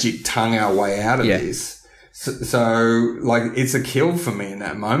 magic tongue our way out of this. So like, it's a kill for me in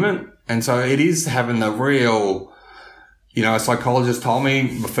that moment. And so it is having the real, a psychologist told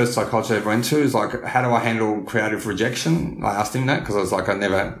me, the first psychologist I ever went to is like, how do I handle creative rejection? I asked him that because I was like,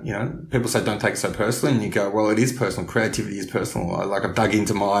 people say don't take it so personally, and you go, well, it is personal. Creativity is personal. I've dug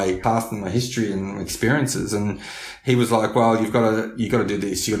into my past and my history and experiences. And he was like, well, you got to do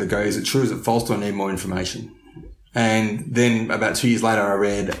this. You got to go, is it true? Is it false? Do I need more information? And then about 2 years later, I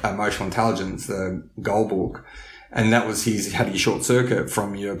read Emotional Intelligence, the Goal book. And that was how do you short circuit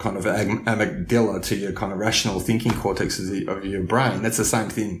from your kind of amygdala to your kind of rational thinking cortex of your brain. That's the same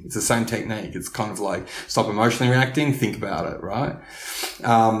thing. It's the same technique. It's kind of like stop emotionally reacting, think about it, right?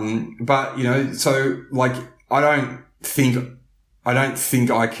 So like, I don't think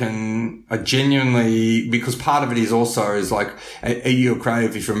I genuinely, because part of it is also is like, are you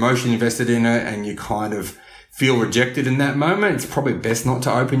creative? If you're emotionally invested in it and you kind of feel rejected in that moment, it's probably best not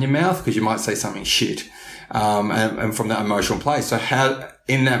to open your mouth because you might say something shit. And from that emotional place. So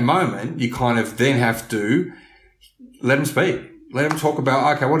in that moment, you kind of then have to let them speak. Let them talk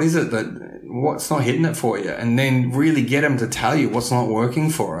about, okay, what is it what's not hitting it for you? And then really get them to tell you what's not working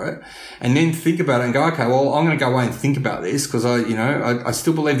for it. And then think about it and go, okay, well, I'm going to go away and think about this because I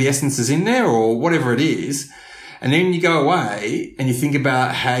still believe the essence is in there or whatever it is. And then you go away and you think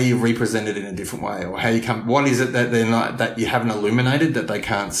about how you represent it in a different way or what is it that that you haven't illuminated that they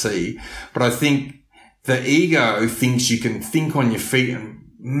can't see. But I think the ego thinks you can think on your feet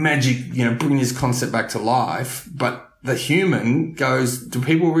and magic, bring this concept back to life. But the human goes,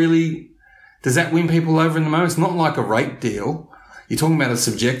 does that win people over in the moment? It's not like a rate deal. You're talking about a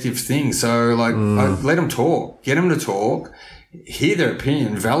subjective thing. So let them talk, get them to talk, hear their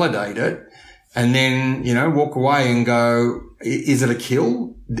opinion, validate it, and then, walk away and go, is it a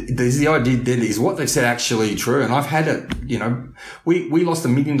kill? Is the idea that is what they've said actually true? And I've had it, we lost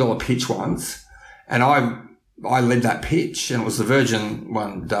 $1 million pitch once, and I led that pitch, and it was the Virgin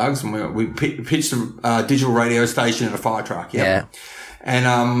one, Doug's, and we pitched a digital radio station in a fire truck. Yep. Yeah.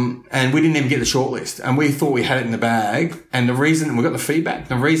 And we didn't even get the shortlist, and we thought we had it in the bag. And we got the feedback.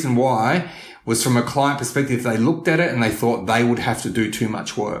 The reason why was from a client perspective. They looked at it and they thought they would have to do too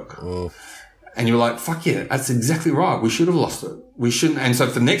much work. Oh. And you were like, fuck yeah, that's exactly right. We should have lost it. We shouldn't. And so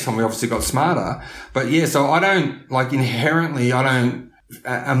for the next time, we obviously got smarter. But yeah, so I don't, inherently, I'm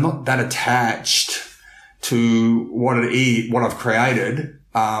not that attached to what I've created,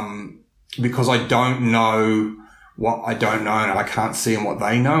 because I don't know what I don't know, and I can't see in what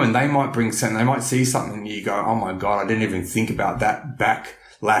they know. And they might bring something, they might see something and you go, oh my God, I didn't even think about that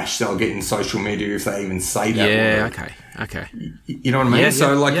backlash they'll get in social media if they even say that word. Yeah, okay. You know what I mean? Yeah,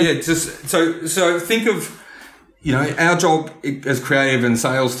 so think of, our job as creative and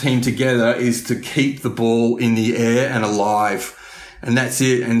sales team together is to keep the ball in the air and alive. And that's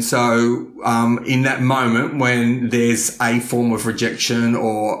it. And so, in that moment when there's a form of rejection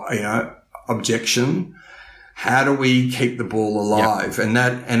or, objection, how do we keep the ball alive?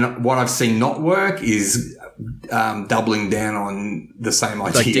 Yep. And what I've seen not work is, doubling down on the same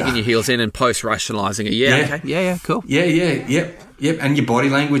idea. Like digging your heels in and post-rationalising it. Yeah. Okay. Yeah. Cool. Yep. And your body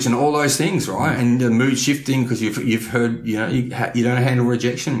language and all those things, right? And the mood shifting because you've heard, you don't handle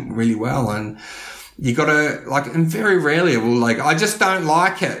rejection really well. And you got to, and very rarely I just don't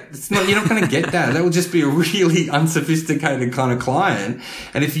like it. It's not, you're not going to get that. That will just be a really unsophisticated kind of client.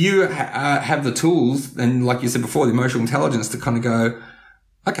 And if you have the tools and, like you said before, the emotional intelligence to kind of go,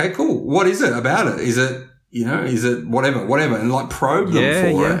 okay, cool. What is it about it? Is it whatever, and probe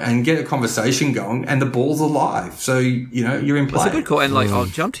them for it and get a conversation going, and the ball's alive. So, you're in play. It's a good call. And I'll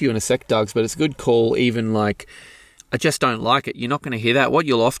jump to you in a sec, Doug's, but it's a good call. Even I just don't like it. You're not going to hear that. What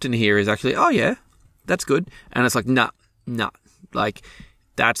you'll often hear is actually, oh yeah, that's good. And it's nah.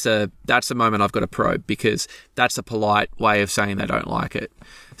 That's a moment I've got to probe, because that's a polite way of saying they don't like it.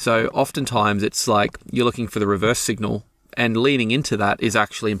 So oftentimes it's you're looking for the reverse signal, and leaning into that is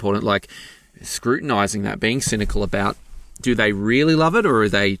actually important. Scrutinizing that, being cynical about, do they really love it, or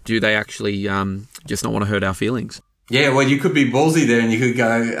do they actually just not want to hurt our feelings? Yeah, well, you could be ballsy there and you could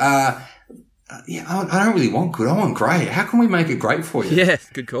go, I don't really want good, I want great. How can we make it great for you? Yeah,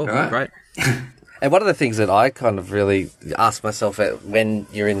 good call. Right? Great. And one of the things that I kind of really ask myself when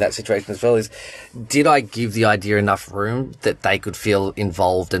you're in that situation as well is, did I give the idea enough room that they could feel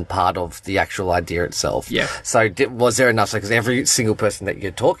involved and part of the actual idea itself? Yeah. So was there enough? Because every single person that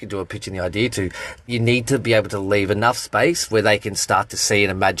you're talking to or pitching the idea to, you need to be able to leave enough space where they can start to see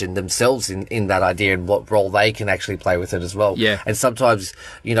and imagine themselves in that idea and what role they can actually play with it as well. Yeah. And sometimes,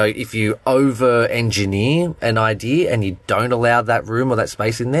 if you over-engineer an idea and you don't allow that room or that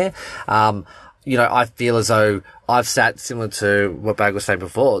space in there, I feel as though I've sat similar to what Bag was saying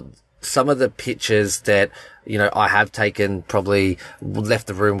before. Some of the pitches that, I have taken, probably left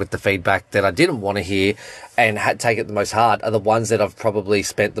the room with the feedback that I didn't want to hear and had taken it the most hard, are the ones that I've probably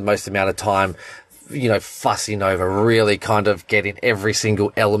spent the most amount of time, fussing over, really kind of getting every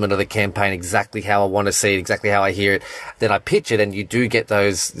single element of the campaign exactly how I want to see it, exactly how I hear it. Then I pitch it, and you do get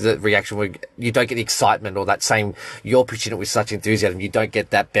the reaction where you don't get the excitement or that same, you're pitching it with such enthusiasm, you don't get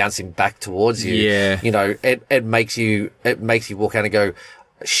that bouncing back towards you. Yeah. It makes you walk out and go,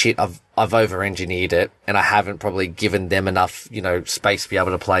 shit, I've over-engineered it, and I haven't probably given them enough, space to be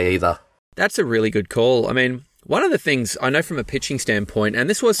able to play either. That's a really good call. I mean, one of the things I know from a pitching standpoint, and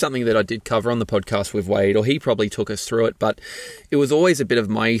this was something that I did cover on the podcast with Wade, or he probably took us through it, but it was always a bit of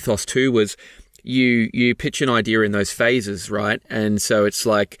my ethos too, was you pitch an idea in those phases, right? And so it's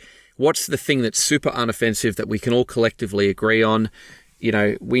what's the thing that's super unoffensive that we can all collectively agree on?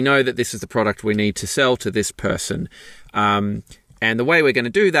 We know that this is the product we need to sell to this person. And the way we're going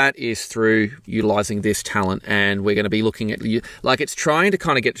to do that is through utilizing this talent. And we're going to be looking at, it's trying to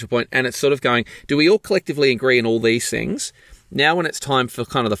kind of get to a point, and it's sort of going, do we all collectively agree on all these things? Now, when it's time for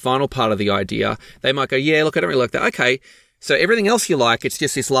kind of the final part of the idea, they might go, yeah, look, I don't really like that. Okay. So everything else you like, it's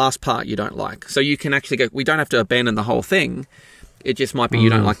just this last part you don't like. So you can actually go, we don't have to abandon the whole thing. It just might be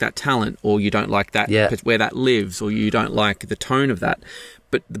you don't like that talent, or you don't like that where that lives, or you don't like the tone of that.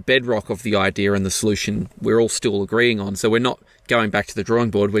 but the bedrock of the idea and the solution we're all still agreeing on. So we're not going back to the drawing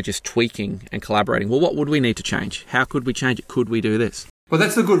board, we're just tweaking and collaborating. Well, what would we need to change? How could we change it? Could we do this? Well,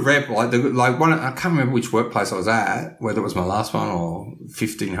 that's the good rep. I can't remember which workplace I was at, whether it was my last one or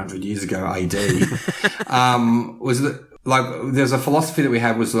 1,500 years ago AD. There's a philosophy that we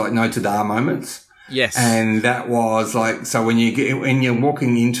had was like no to-da moments. Yes. And that was like, so when you're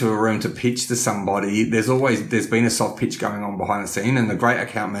walking into a room to pitch to somebody, there's been a soft pitch going on behind the scene. And the great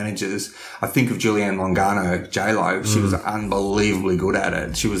account managers, I think of Julianne Longano, J-Lo, she was unbelievably good at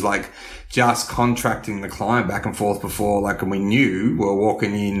it. She was like just contracting the client back and forth before, like, and we knew we were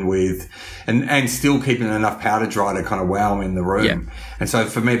walking in with, and still keeping enough powder dry to kind of wow them in the room. Yeah. And so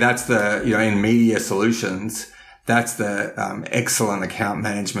for me, that's in media solutions, that's the excellent account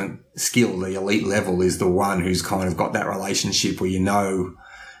management skill. The elite level is the one who's kind of got that relationship where and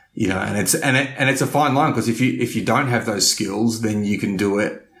it's a fine line, because if you don't have those skills, then you can do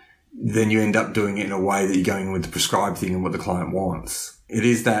it. Then you end up doing it in a way that you're going with the prescribed thing and what the client wants. It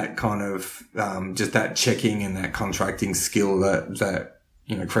is that kind of just that checking and that contracting skill that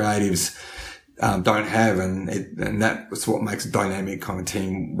creatives don't have, and that's what makes a dynamic kind of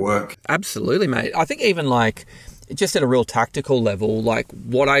team work. Absolutely, mate. I think even like just at a real tactical level, like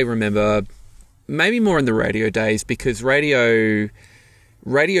what I remember, maybe more in the radio days, because radio's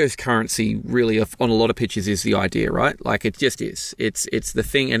currency really on a lot of pitches is the idea, right? Like it just is. It's the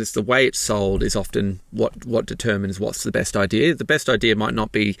thing, and it's the way it's sold is often what determines what's the best idea. The best idea might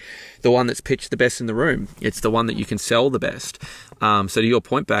not be the one that's pitched the best in the room. It's the one that you can sell the best. So to your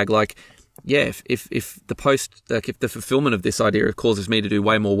point, Bag, like, yeah, if the fulfillment of this idea causes me to do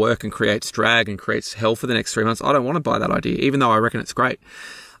way more work and creates drag and creates hell for the next 3 months, I don't want to buy that idea, even though I reckon it's great.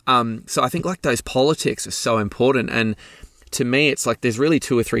 So I think like those politics are so important. And to me, it's like there's really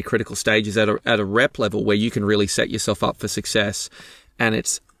 2 or 3 critical stages at a rep level where you can really set yourself up for success. And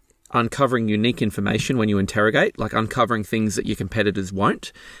it's uncovering unique information when you interrogate, like uncovering things that your competitors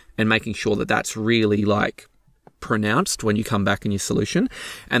won't, and making sure that that's really like pronounced when you come back in your solution.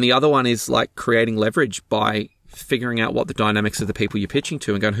 And the other one is like creating leverage by figuring out what the dynamics of the people you're pitching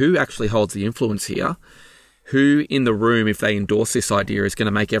to and going, who actually holds the influence here? Who in the room, if they endorse this idea, is going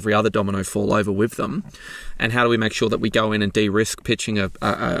to make every other domino fall over with them? And how do we make sure that we go in and de-risk pitching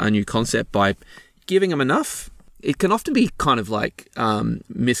a new concept by giving them enough? It can often be kind of like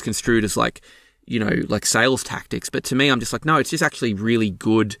misconstrued as like, like sales tactics. But to me, I'm just like, no, it's just actually really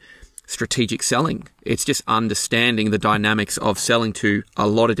good strategic selling. It's just understanding the dynamics of selling to a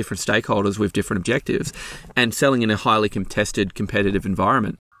lot of different stakeholders with different objectives and selling in a highly contested, competitive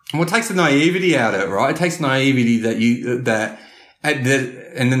environment. Well, it takes the naivety out of it, right? It takes naivety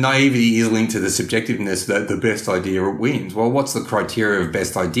and the naivety is linked to the subjectiveness that the best idea wins. Well, what's the criteria of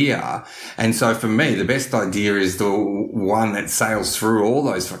best idea? And so for me, the best idea is the one that sails through all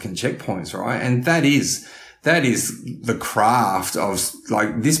those fucking checkpoints, right? And that is the craft of,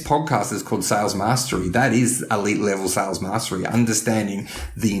 like, this podcast is called Sales Mastery. That is elite level sales mastery, understanding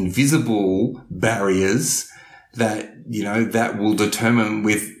the invisible barriers that, that will determine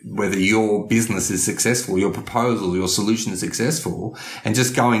whether your business is successful, your proposal, your solution is successful, and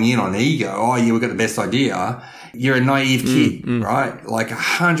just going in on ego. Oh, yeah, we've got the best idea. You're a naive kid, right? Like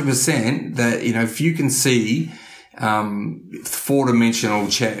 100% that, if you can see, 4-dimensional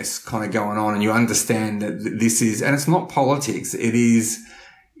chess kind of going on, and you understand that this is, and it's not politics. It is,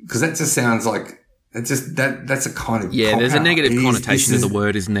 because that just sounds like, it's just, that's a kind of, there's a negative connotation to the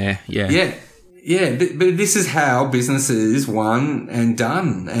word, isn't there? Yeah. Yeah, but this is how business is won and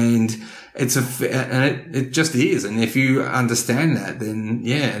done, and it just is. And if you understand that, then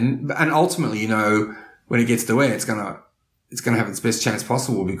and ultimately, when it gets to where it's gonna have its best chance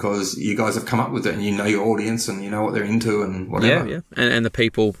possible, because you guys have come up with it, and you know your audience, and you know what they're into, and whatever. Yeah, and the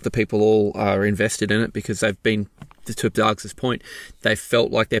people all are invested in it because they've been, to Doug's point, they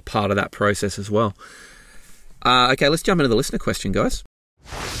felt like they're part of that process as well. Okay, let's jump into the listener question, guys.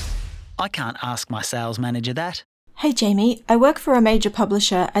 I can't ask my sales manager that. Hey Jamie, I work for a major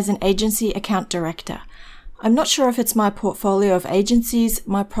publisher as an agency account director. I'm not sure if it's my portfolio of agencies,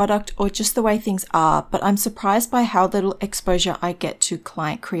 my product, or just the way things are, but I'm surprised by how little exposure I get to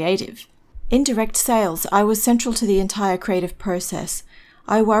client creative. In direct sales, I was central to the entire creative process.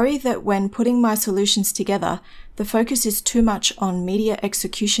 I worry that when putting my solutions together, the focus is too much on media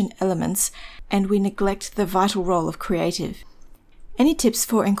execution elements, and we neglect the vital role of creative. Any tips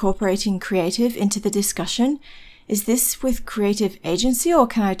for incorporating creative into the discussion? Is this with creative agency, or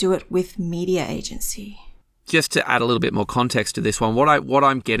can I do it with media agency? Just to add a little bit more context to this one, what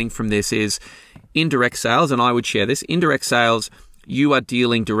I'm getting from this is indirect sales, and I would share this, indirect sales you are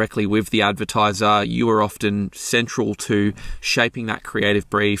dealing directly with the advertiser. You are often central to shaping that creative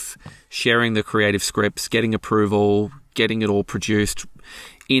brief, sharing the creative scripts, getting approval, getting it all produced.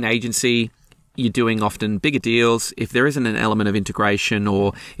 In agency, you're doing often bigger deals. If there isn't an element of integration,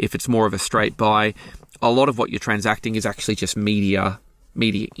 or if it's more of a straight buy, a lot of what you're transacting is actually just media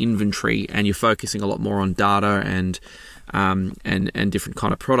inventory, and you're focusing a lot more on data and different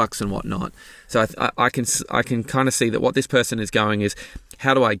kind of products and whatnot. So I can kind of see that what this person is going is,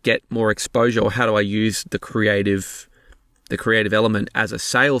 how do I get more exposure, or how do I use the creative element as a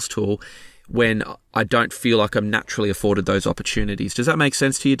sales tool when I don't feel like I'm naturally afforded those opportunities? Does that make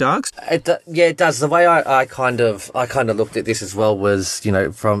sense to you, Dargs? Yeah, it does. The way I kind of looked at this as well was,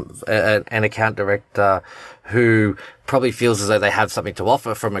 from an account director who probably feels as though they have something to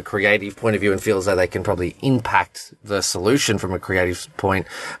offer from a creative point of view, and feels as though they can probably impact the solution from a creative point,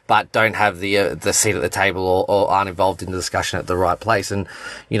 but don't have the seat at the table, or aren't involved in the discussion at the right place. And,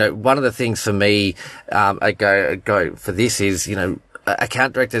 one of the things for me, I go for this is,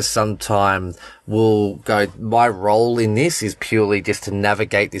 account directors sometimes will go, my role in this is purely just to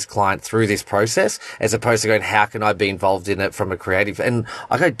navigate this client through this process, as opposed to going, how can I be involved in it from a creative? And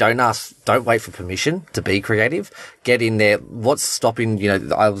I go, don't wait for permission to be creative. Get in there. What's stopping,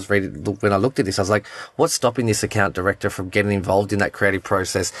 I was reading, when I looked at this, I was like, what's stopping this account director from getting involved in that creative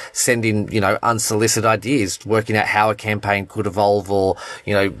process, sending, unsolicited ideas, working out how a campaign could evolve, or,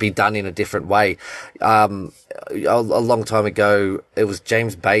 be done in a different way. A long time ago, it was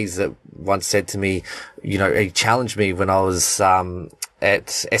James Bays that once said to me, he challenged me when I was at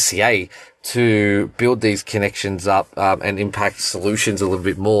SCA to build these connections up and impact solutions a little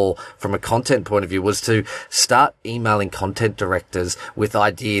bit more from a content point of view, was to start emailing content directors with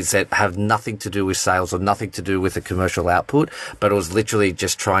ideas that have nothing to do with sales or nothing to do with the commercial output, but it was literally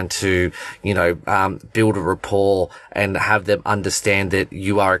just trying to, build a rapport and have them understand that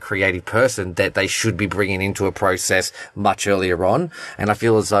you are a creative person that they should be bringing into a process much earlier on. And I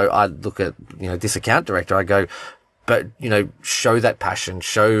feel as though I look at, this account director, I go, but, show that passion,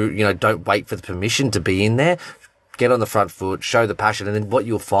 don't wait for the permission to be in there. Get on the front foot, show the passion. And then what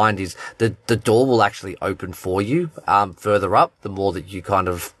you'll find is the door will actually open for you, further up, the more that you kind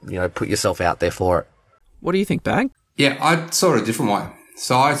of, put yourself out there for it. What do you think, Bag? Yeah, I saw it a different way.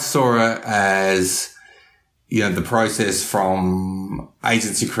 So I saw it as, the process from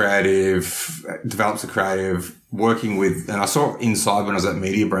agency creative, develops a creative, working with, and I saw it inside when I was at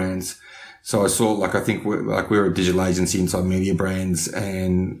Media Brands. So I saw, I think we were a digital agency inside Media Brands,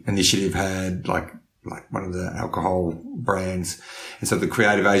 and Initiative had like one of the alcohol brands. And so the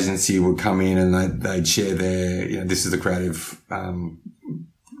creative agency would come in and they'd share their, this is the creative,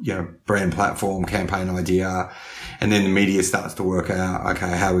 brand platform, campaign idea. And then the media starts to work out,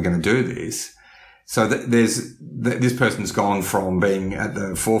 okay, how are we going to do this? So this person's gone from being at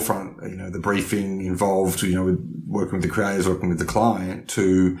the forefront, the briefing involved, with working with the creators, working with the client,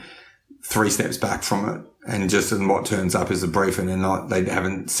 to 3 steps back from it, and just in what turns up as a briefing, and they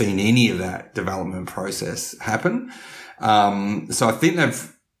haven't seen any of that development process happen. So I think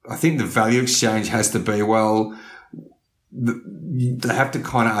the value exchange has to be, they have to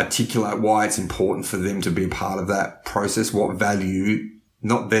kind of articulate why it's important for them to be a part of that process, what value,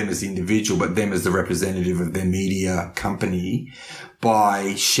 not them as the individual, but them as the representative of their media company,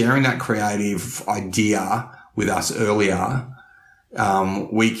 by sharing that creative idea with us earlier.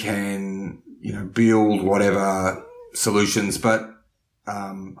 We can, build whatever solutions, but,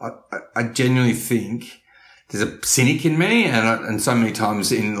 I genuinely think there's a cynic in me, and so many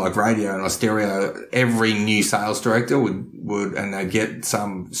times in radio and stereo, every new sales director would, and they'd get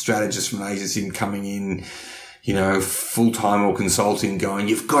some strategist from an agency coming in, full-time or consulting, going,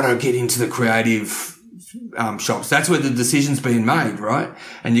 you've got to get into the creative shops. That's where the decision's being made, right?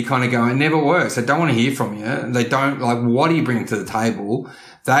 And you kind of go, it never works. They don't want to hear from you. They don't, what do you bring to the table?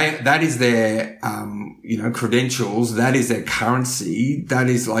 That is their, credentials. That is their currency. That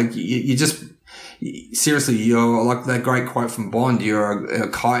is you just, seriously, you're like that great quote from Bond. You're a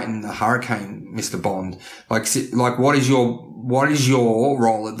kite in a hurricane, Mr. Bond. What is your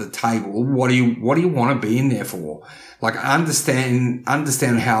role at the table? What do you want to be in there for?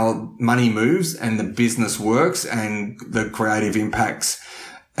 Understand how money moves and the business works and the creative impacts.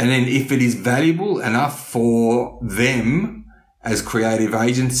 And then if it is valuable enough for them as creative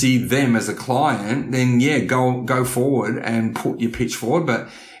agency, them as a client, then go forward and put your pitch forward. But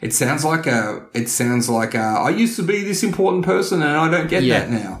it sounds like I used to be this important person and I don't get that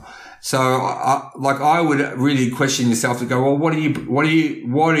now. So I would really question yourself to go, well, what are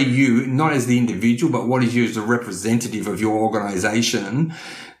you, not as the individual, but what is you as the representative of your organization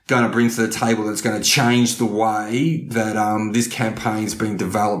going to bring to the table that's going to change the way that this campaign's been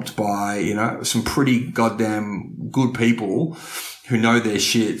developed by, you know, some pretty goddamn good people who know their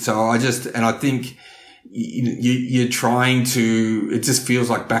shit. So I think you're trying to, it just feels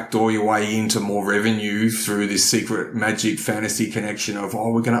like backdoor your way into more revenue through this secret magic fantasy connection of,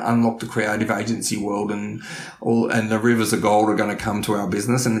 we're going to unlock the creative agency world and the rivers of gold are going to come to our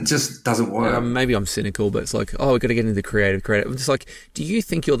business, and it just doesn't work. Maybe I'm cynical, but it's like, we're going to get into the creative. I'm just like, do you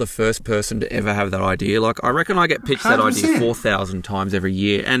think you're the first person to ever have that idea? Like, I reckon I get pitched 100%. That idea 4,000 times every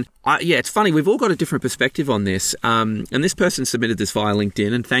year. And it's funny. We've all got a different perspective on this. And this person submitted this via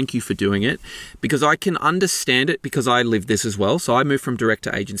LinkedIn, and thank you for doing it, because I can understand it because I lived this as well. So I moved from direct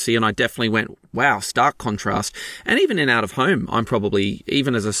to agency, and I definitely went, wow, stark contrast. And even in out of home, I'm probably,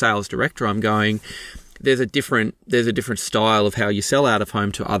 even as a sales director, I'm going, there's a different style of how you sell out of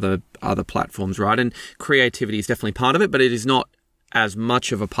home to other platforms, right? And creativity is definitely part of it, but it is not as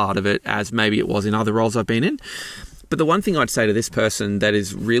much of a part of it as maybe it was in other roles I've been in. But the one thing I'd say to this person that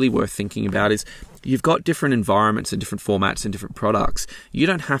is really worth thinking about is, you've got different environments and different formats and different products. You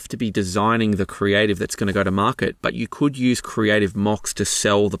don't have to be designing the creative that's going to go to market, but you could use creative mocks to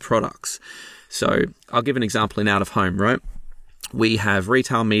sell the products. So I'll give an example in out of home, right? We have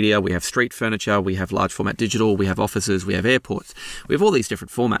retail media, we have street furniture, we have large format digital, we have offices, we have airports. We have all these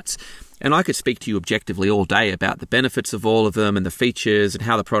different formats. And I could speak to you objectively all day about the benefits of all of them and the features and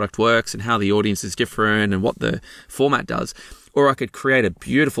how the product works and how the audience is different and what the format does. Or I could create a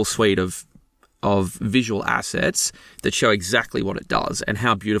beautiful suite of visual assets that show exactly what it does and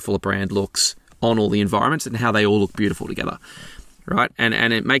how beautiful a brand looks on all the environments and how they all look beautiful together. Right.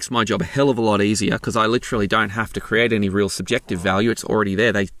 And it makes my job a hell of a lot easier because I literally don't have to create any real subjective value. It's already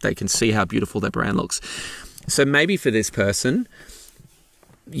there. They can see how beautiful their brand looks. So maybe for this person,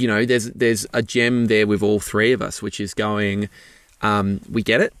 you know, there's a gem there with all three of us, which is going, we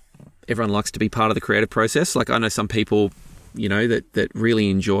get it. Everyone likes to be part of the creative process. Like, I know some people, you know, that really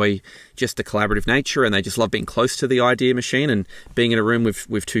enjoy just the collaborative nature, and they just love being close to the idea machine and being in a room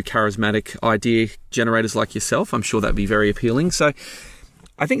with two charismatic idea generators like yourself. I'm sure that'd be very appealing. So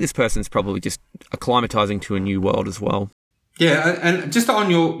I think this person's probably just acclimatizing to a new world as well. Yeah, and just on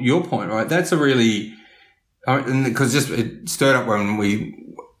your point, right? That's a really, because just it stirred up when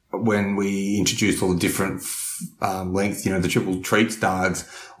we introduced all the different length, you know, the triple treats dargs,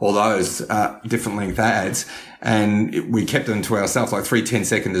 all those different length ads, and we kept them to ourselves, like 3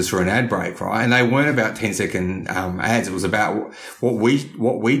 10-seconders for an ad break, right? And they weren't about 10-second ads. It was about what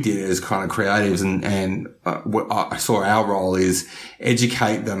we did as kind of creatives, and what I saw our role is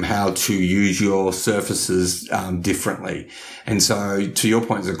educate them how to use your surfaces differently. And so, to your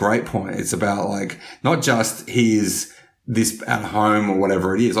point, it's a great point. It's about, like, not just here's this at home or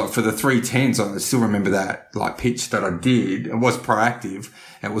whatever it is. Like, for the 310s, I still remember that, like, pitch that I did. It was proactive.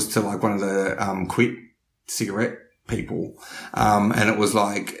 It was to, like, one of the quit cigarette people. And it was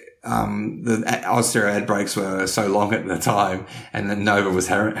like, the Austereo ad breaks were so long at the time, and then Nova was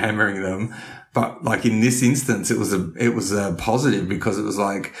hammering them. But, like, in this instance, it was a positive, because it was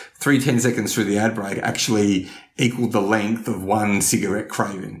like 3 10-seconds through the ad break actually equaled the length of one cigarette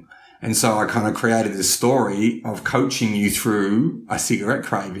craving. And so I kind of created this story of coaching you through a cigarette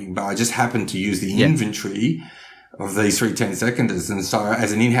craving, but I just happened to use the inventory of these 3 10-seconders. And so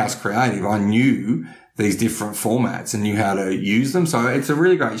as an in-house creative, I knew these different formats and knew how to use them. So it's a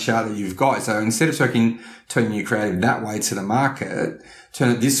really great shout that you've got. So instead of turning your creative that way to the market, turn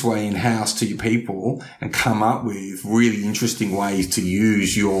it this way in-house to your people and come up with really interesting ways to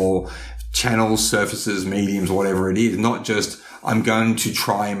use your channels, surfaces, mediums, whatever it is. Not just, I'm going to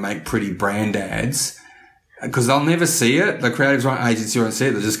try and make pretty brand ads, because they'll never see it. The creatives won't, agency won't see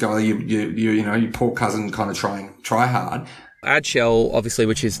it. They'll just go, you poor cousin, kind of try hard. Adshel, obviously,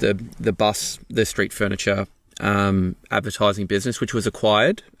 which is the street furniture advertising business, which was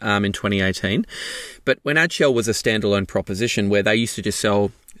acquired in 2018. But when Adshel was a standalone proposition, where they used to just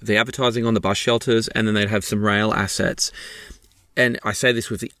sell the advertising on the bus shelters, and then they'd have some rail assets. And I say this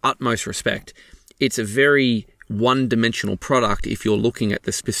with the utmost respect, it's a very one-dimensional product if you're looking at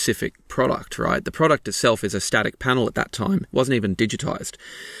the specific product, right? The product itself is a static panel at that time. It wasn't even digitized.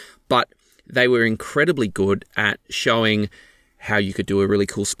 But they were incredibly good at showing how you could do a really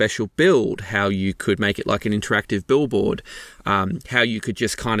cool special build, how you could make it like an interactive billboard, how you could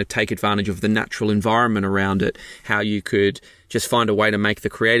just kind of take advantage of the natural environment around it, how you could just find a way to make the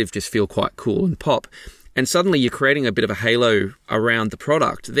creative just feel quite cool and pop. And suddenly you're creating a bit of a halo around the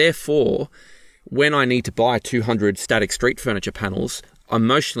product. Therefore, when I need to buy 200 static street furniture panels,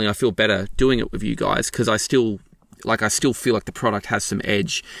 emotionally I feel better doing it with you guys, because I still like I still feel like the product has some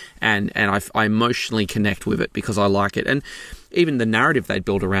edge, and I emotionally connect with it because I like it. And even the narrative they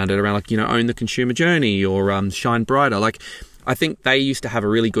build around it, around like, you know, own the consumer journey or shine brighter. Like, I think they used to have a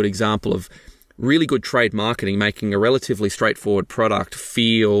really good example of really good trade marketing, making a relatively straightforward product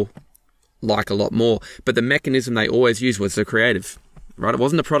feel like a lot more. But the mechanism they always used was the creative, right? It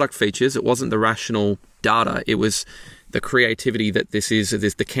wasn't the product features. It wasn't the rational data. It was the creativity that this is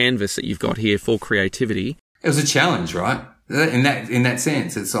the canvas that you've got here for creativity. It was a challenge, right? In that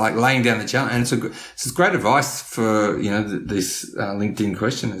sense, it's like laying down the challenge. And it's great advice for, you know, this LinkedIn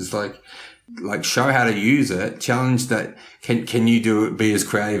question is like show how to use it, challenge that. Can you do it, be as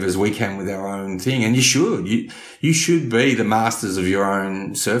creative as we can with our own thing? And you should be the masters of your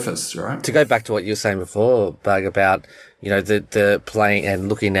own surface, right? To go back to what you were saying before, Bug, about, you know, the playing and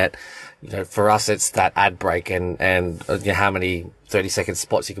looking at, you know, for us, it's that ad break and you know, how many 30-second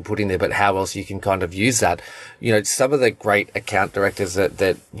spots you can put in there, but how else you can kind of use that. You know, some of the great account directors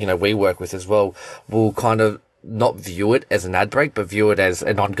that, you know, we work with as well will kind of not view it as an ad break, but view it as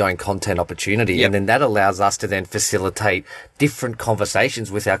an ongoing content opportunity. Yep. And then that allows us to then facilitate different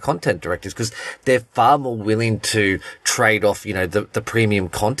conversations with our content directors, because they're far more willing to trade off, you know, the premium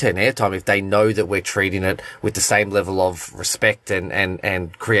content airtime if they know that we're treating it with the same level of respect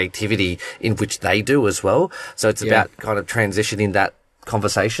and creativity in which they do as well. So it's about kind of transitioning that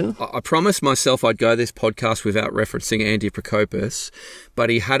conversation. I promised myself I'd go this podcast without referencing Andy Prokopis, but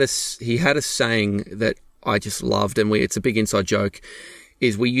he had a saying that I just loved, and it's a big inside joke,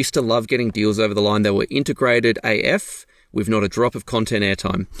 is we used to love getting deals over the line that were integrated AF with not a drop of content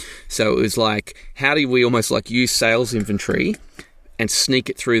airtime. So it was like, how do we almost like use sales inventory and sneak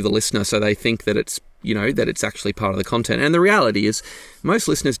it through the listener so they think that it's, you know, that it's actually part of the content. And the reality is most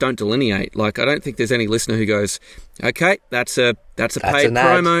listeners don't delineate. Like, I don't think there's any listener who goes, okay, that's a paid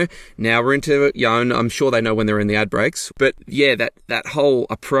promo. Now we're into it. Yeah, and I'm sure they know when they're in the ad breaks. But yeah, that whole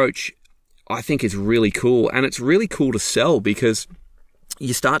approach I think is really cool. And it's really cool to sell because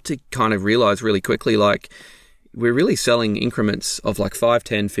you start to kind of realize really quickly, like, we're really selling increments of like 5,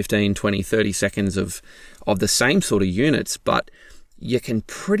 10, 15, 20, 30 seconds of the same sort of units, but you can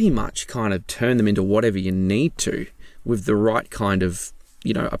pretty much kind of turn them into whatever you need to with the right kind of,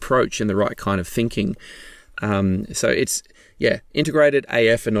 you know, approach and the right kind of thinking. So it's, integrated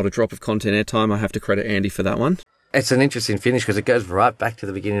AF and not a drop of content airtime. I have to credit Andy for that one. It's an interesting finish because it goes right back to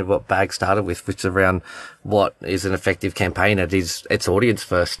the beginning of what Bag started with, which is around what is an effective campaign. It's audience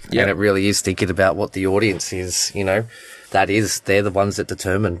first. Yep. And it really is thinking about what the audience is, you know, they're the ones that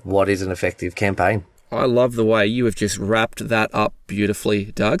determine what is an effective campaign. I love the way you have just wrapped that up beautifully,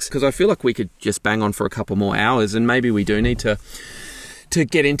 Doug, because I feel like we could just bang on for a couple more hours, and maybe we do need to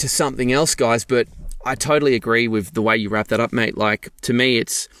get into something else, guys, but I totally agree with the way you wrap that up, mate. Like, to me,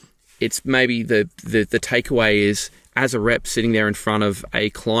 it's maybe the takeaway is, as a rep sitting there in front of a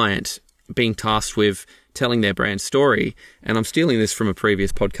client being tasked with telling their brand story, and I'm stealing this from a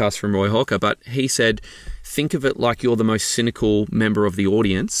previous podcast from Roy Hawker, but he said, think of it like you're the most cynical member of the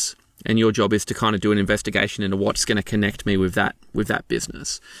audience, and your job is to kind of do an investigation into what's going to connect me with that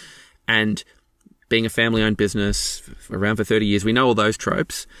business. And being a family-owned business around for 30 years, we know all those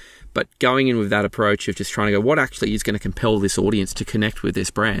tropes, but going in with that approach of just trying to go, what actually is going to compel this audience to connect with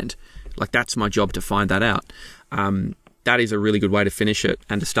this brand? Like, that's my job to find that out. That is a really good way to finish it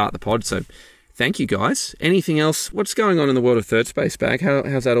and to start the pod. So thank you, guys. Anything else? What's going on in the world of Third Space, Bag?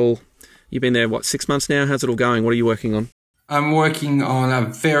 How's that all? You've been there, 6 months now? How's it all going? What are you working on? I'm working on a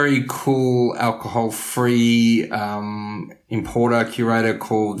very cool alcohol-free importer curator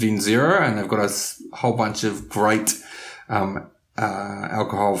called Vinzero, and they've got a whole bunch of great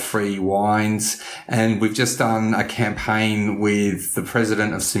alcohol-free wines. And we've just done a campaign with the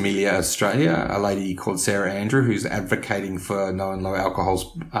president of Sommelier Australia, a lady called Sarah Andrew, who's advocating for no and low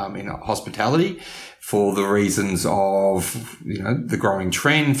alcohols in hospitality, for the reasons of, you know, the growing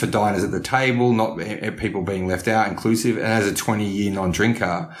trend for diners at the table, not people being left out, inclusive. And as a 20-year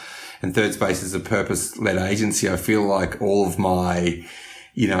non-drinker, and Third Space is a purpose-led agency, I feel like all of my,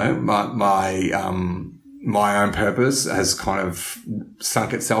 you know, my own purpose has kind of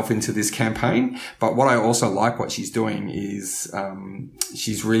sunk itself into this campaign. But what I also like what she's doing is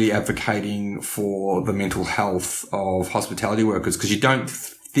she's really advocating for the mental health of hospitality workers, because you don't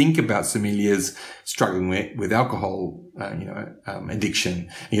think about sommeliers struggling with alcohol, addiction,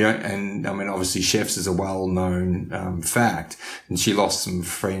 and I mean, obviously chefs is a well-known fact, and she lost some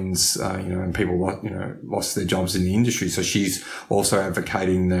friends, and people, lost their jobs in the industry. So she's also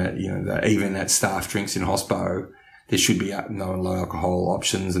advocating that, that even at staff drinks in hospo, there should be no low alcohol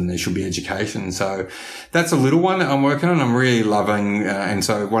options and there should be education. So that's a little one that I'm working on. I'm really loving, and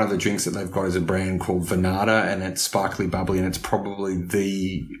so one of the drinks that they've got is a brand called Venata, and it's sparkly bubbly, and it's probably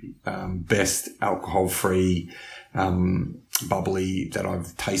the best alcohol-free bubbly that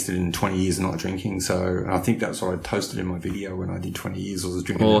I've tasted in 20 years of not drinking. So I think that's what I toasted in my video when I did 20 years. I was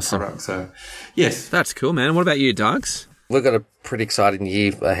drinking that product. So yes. That's cool, man. What about you, Doug's? We've got a pretty exciting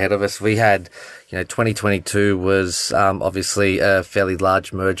year ahead of us. We had, 2022 was obviously a fairly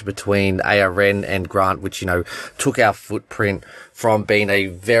large merge between ARN and Grant, which, took our footprint from being a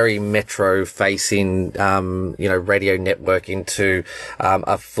very metro-facing, radio network into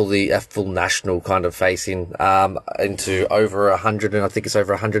a full national kind of facing into over 100, and I think it's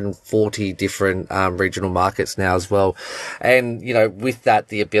over 140 different regional markets now as well. And, with that,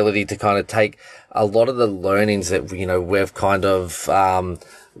 the ability to kind of take a lot of the learnings that, we've kind of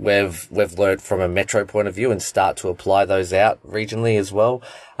we've learned from a metro point of view and start to apply those out regionally as well.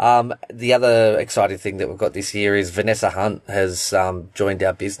 The other exciting thing that we've got this year is Vanessa Hunt has joined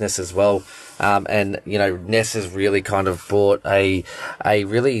our business as well. And Ness has really kind of brought a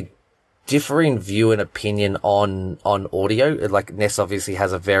really differing view and opinion on audio. Like Ness obviously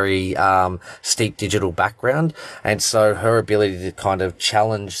has a very steep digital background, and so her ability to kind of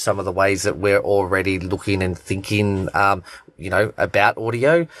challenge some of the ways that we're already looking and thinking about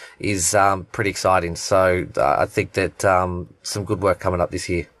audio is pretty exciting. So I think that some good work coming up this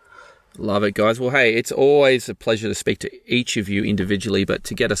year. Love it, guys. Well, hey, it's always a pleasure to speak to each of you individually, but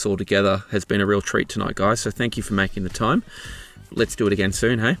to get us all together has been a real treat tonight, guys. So thank you for making the time. Let's do it again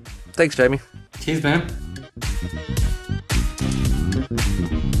soon, hey? Thanks, Jamie. Cheers, man.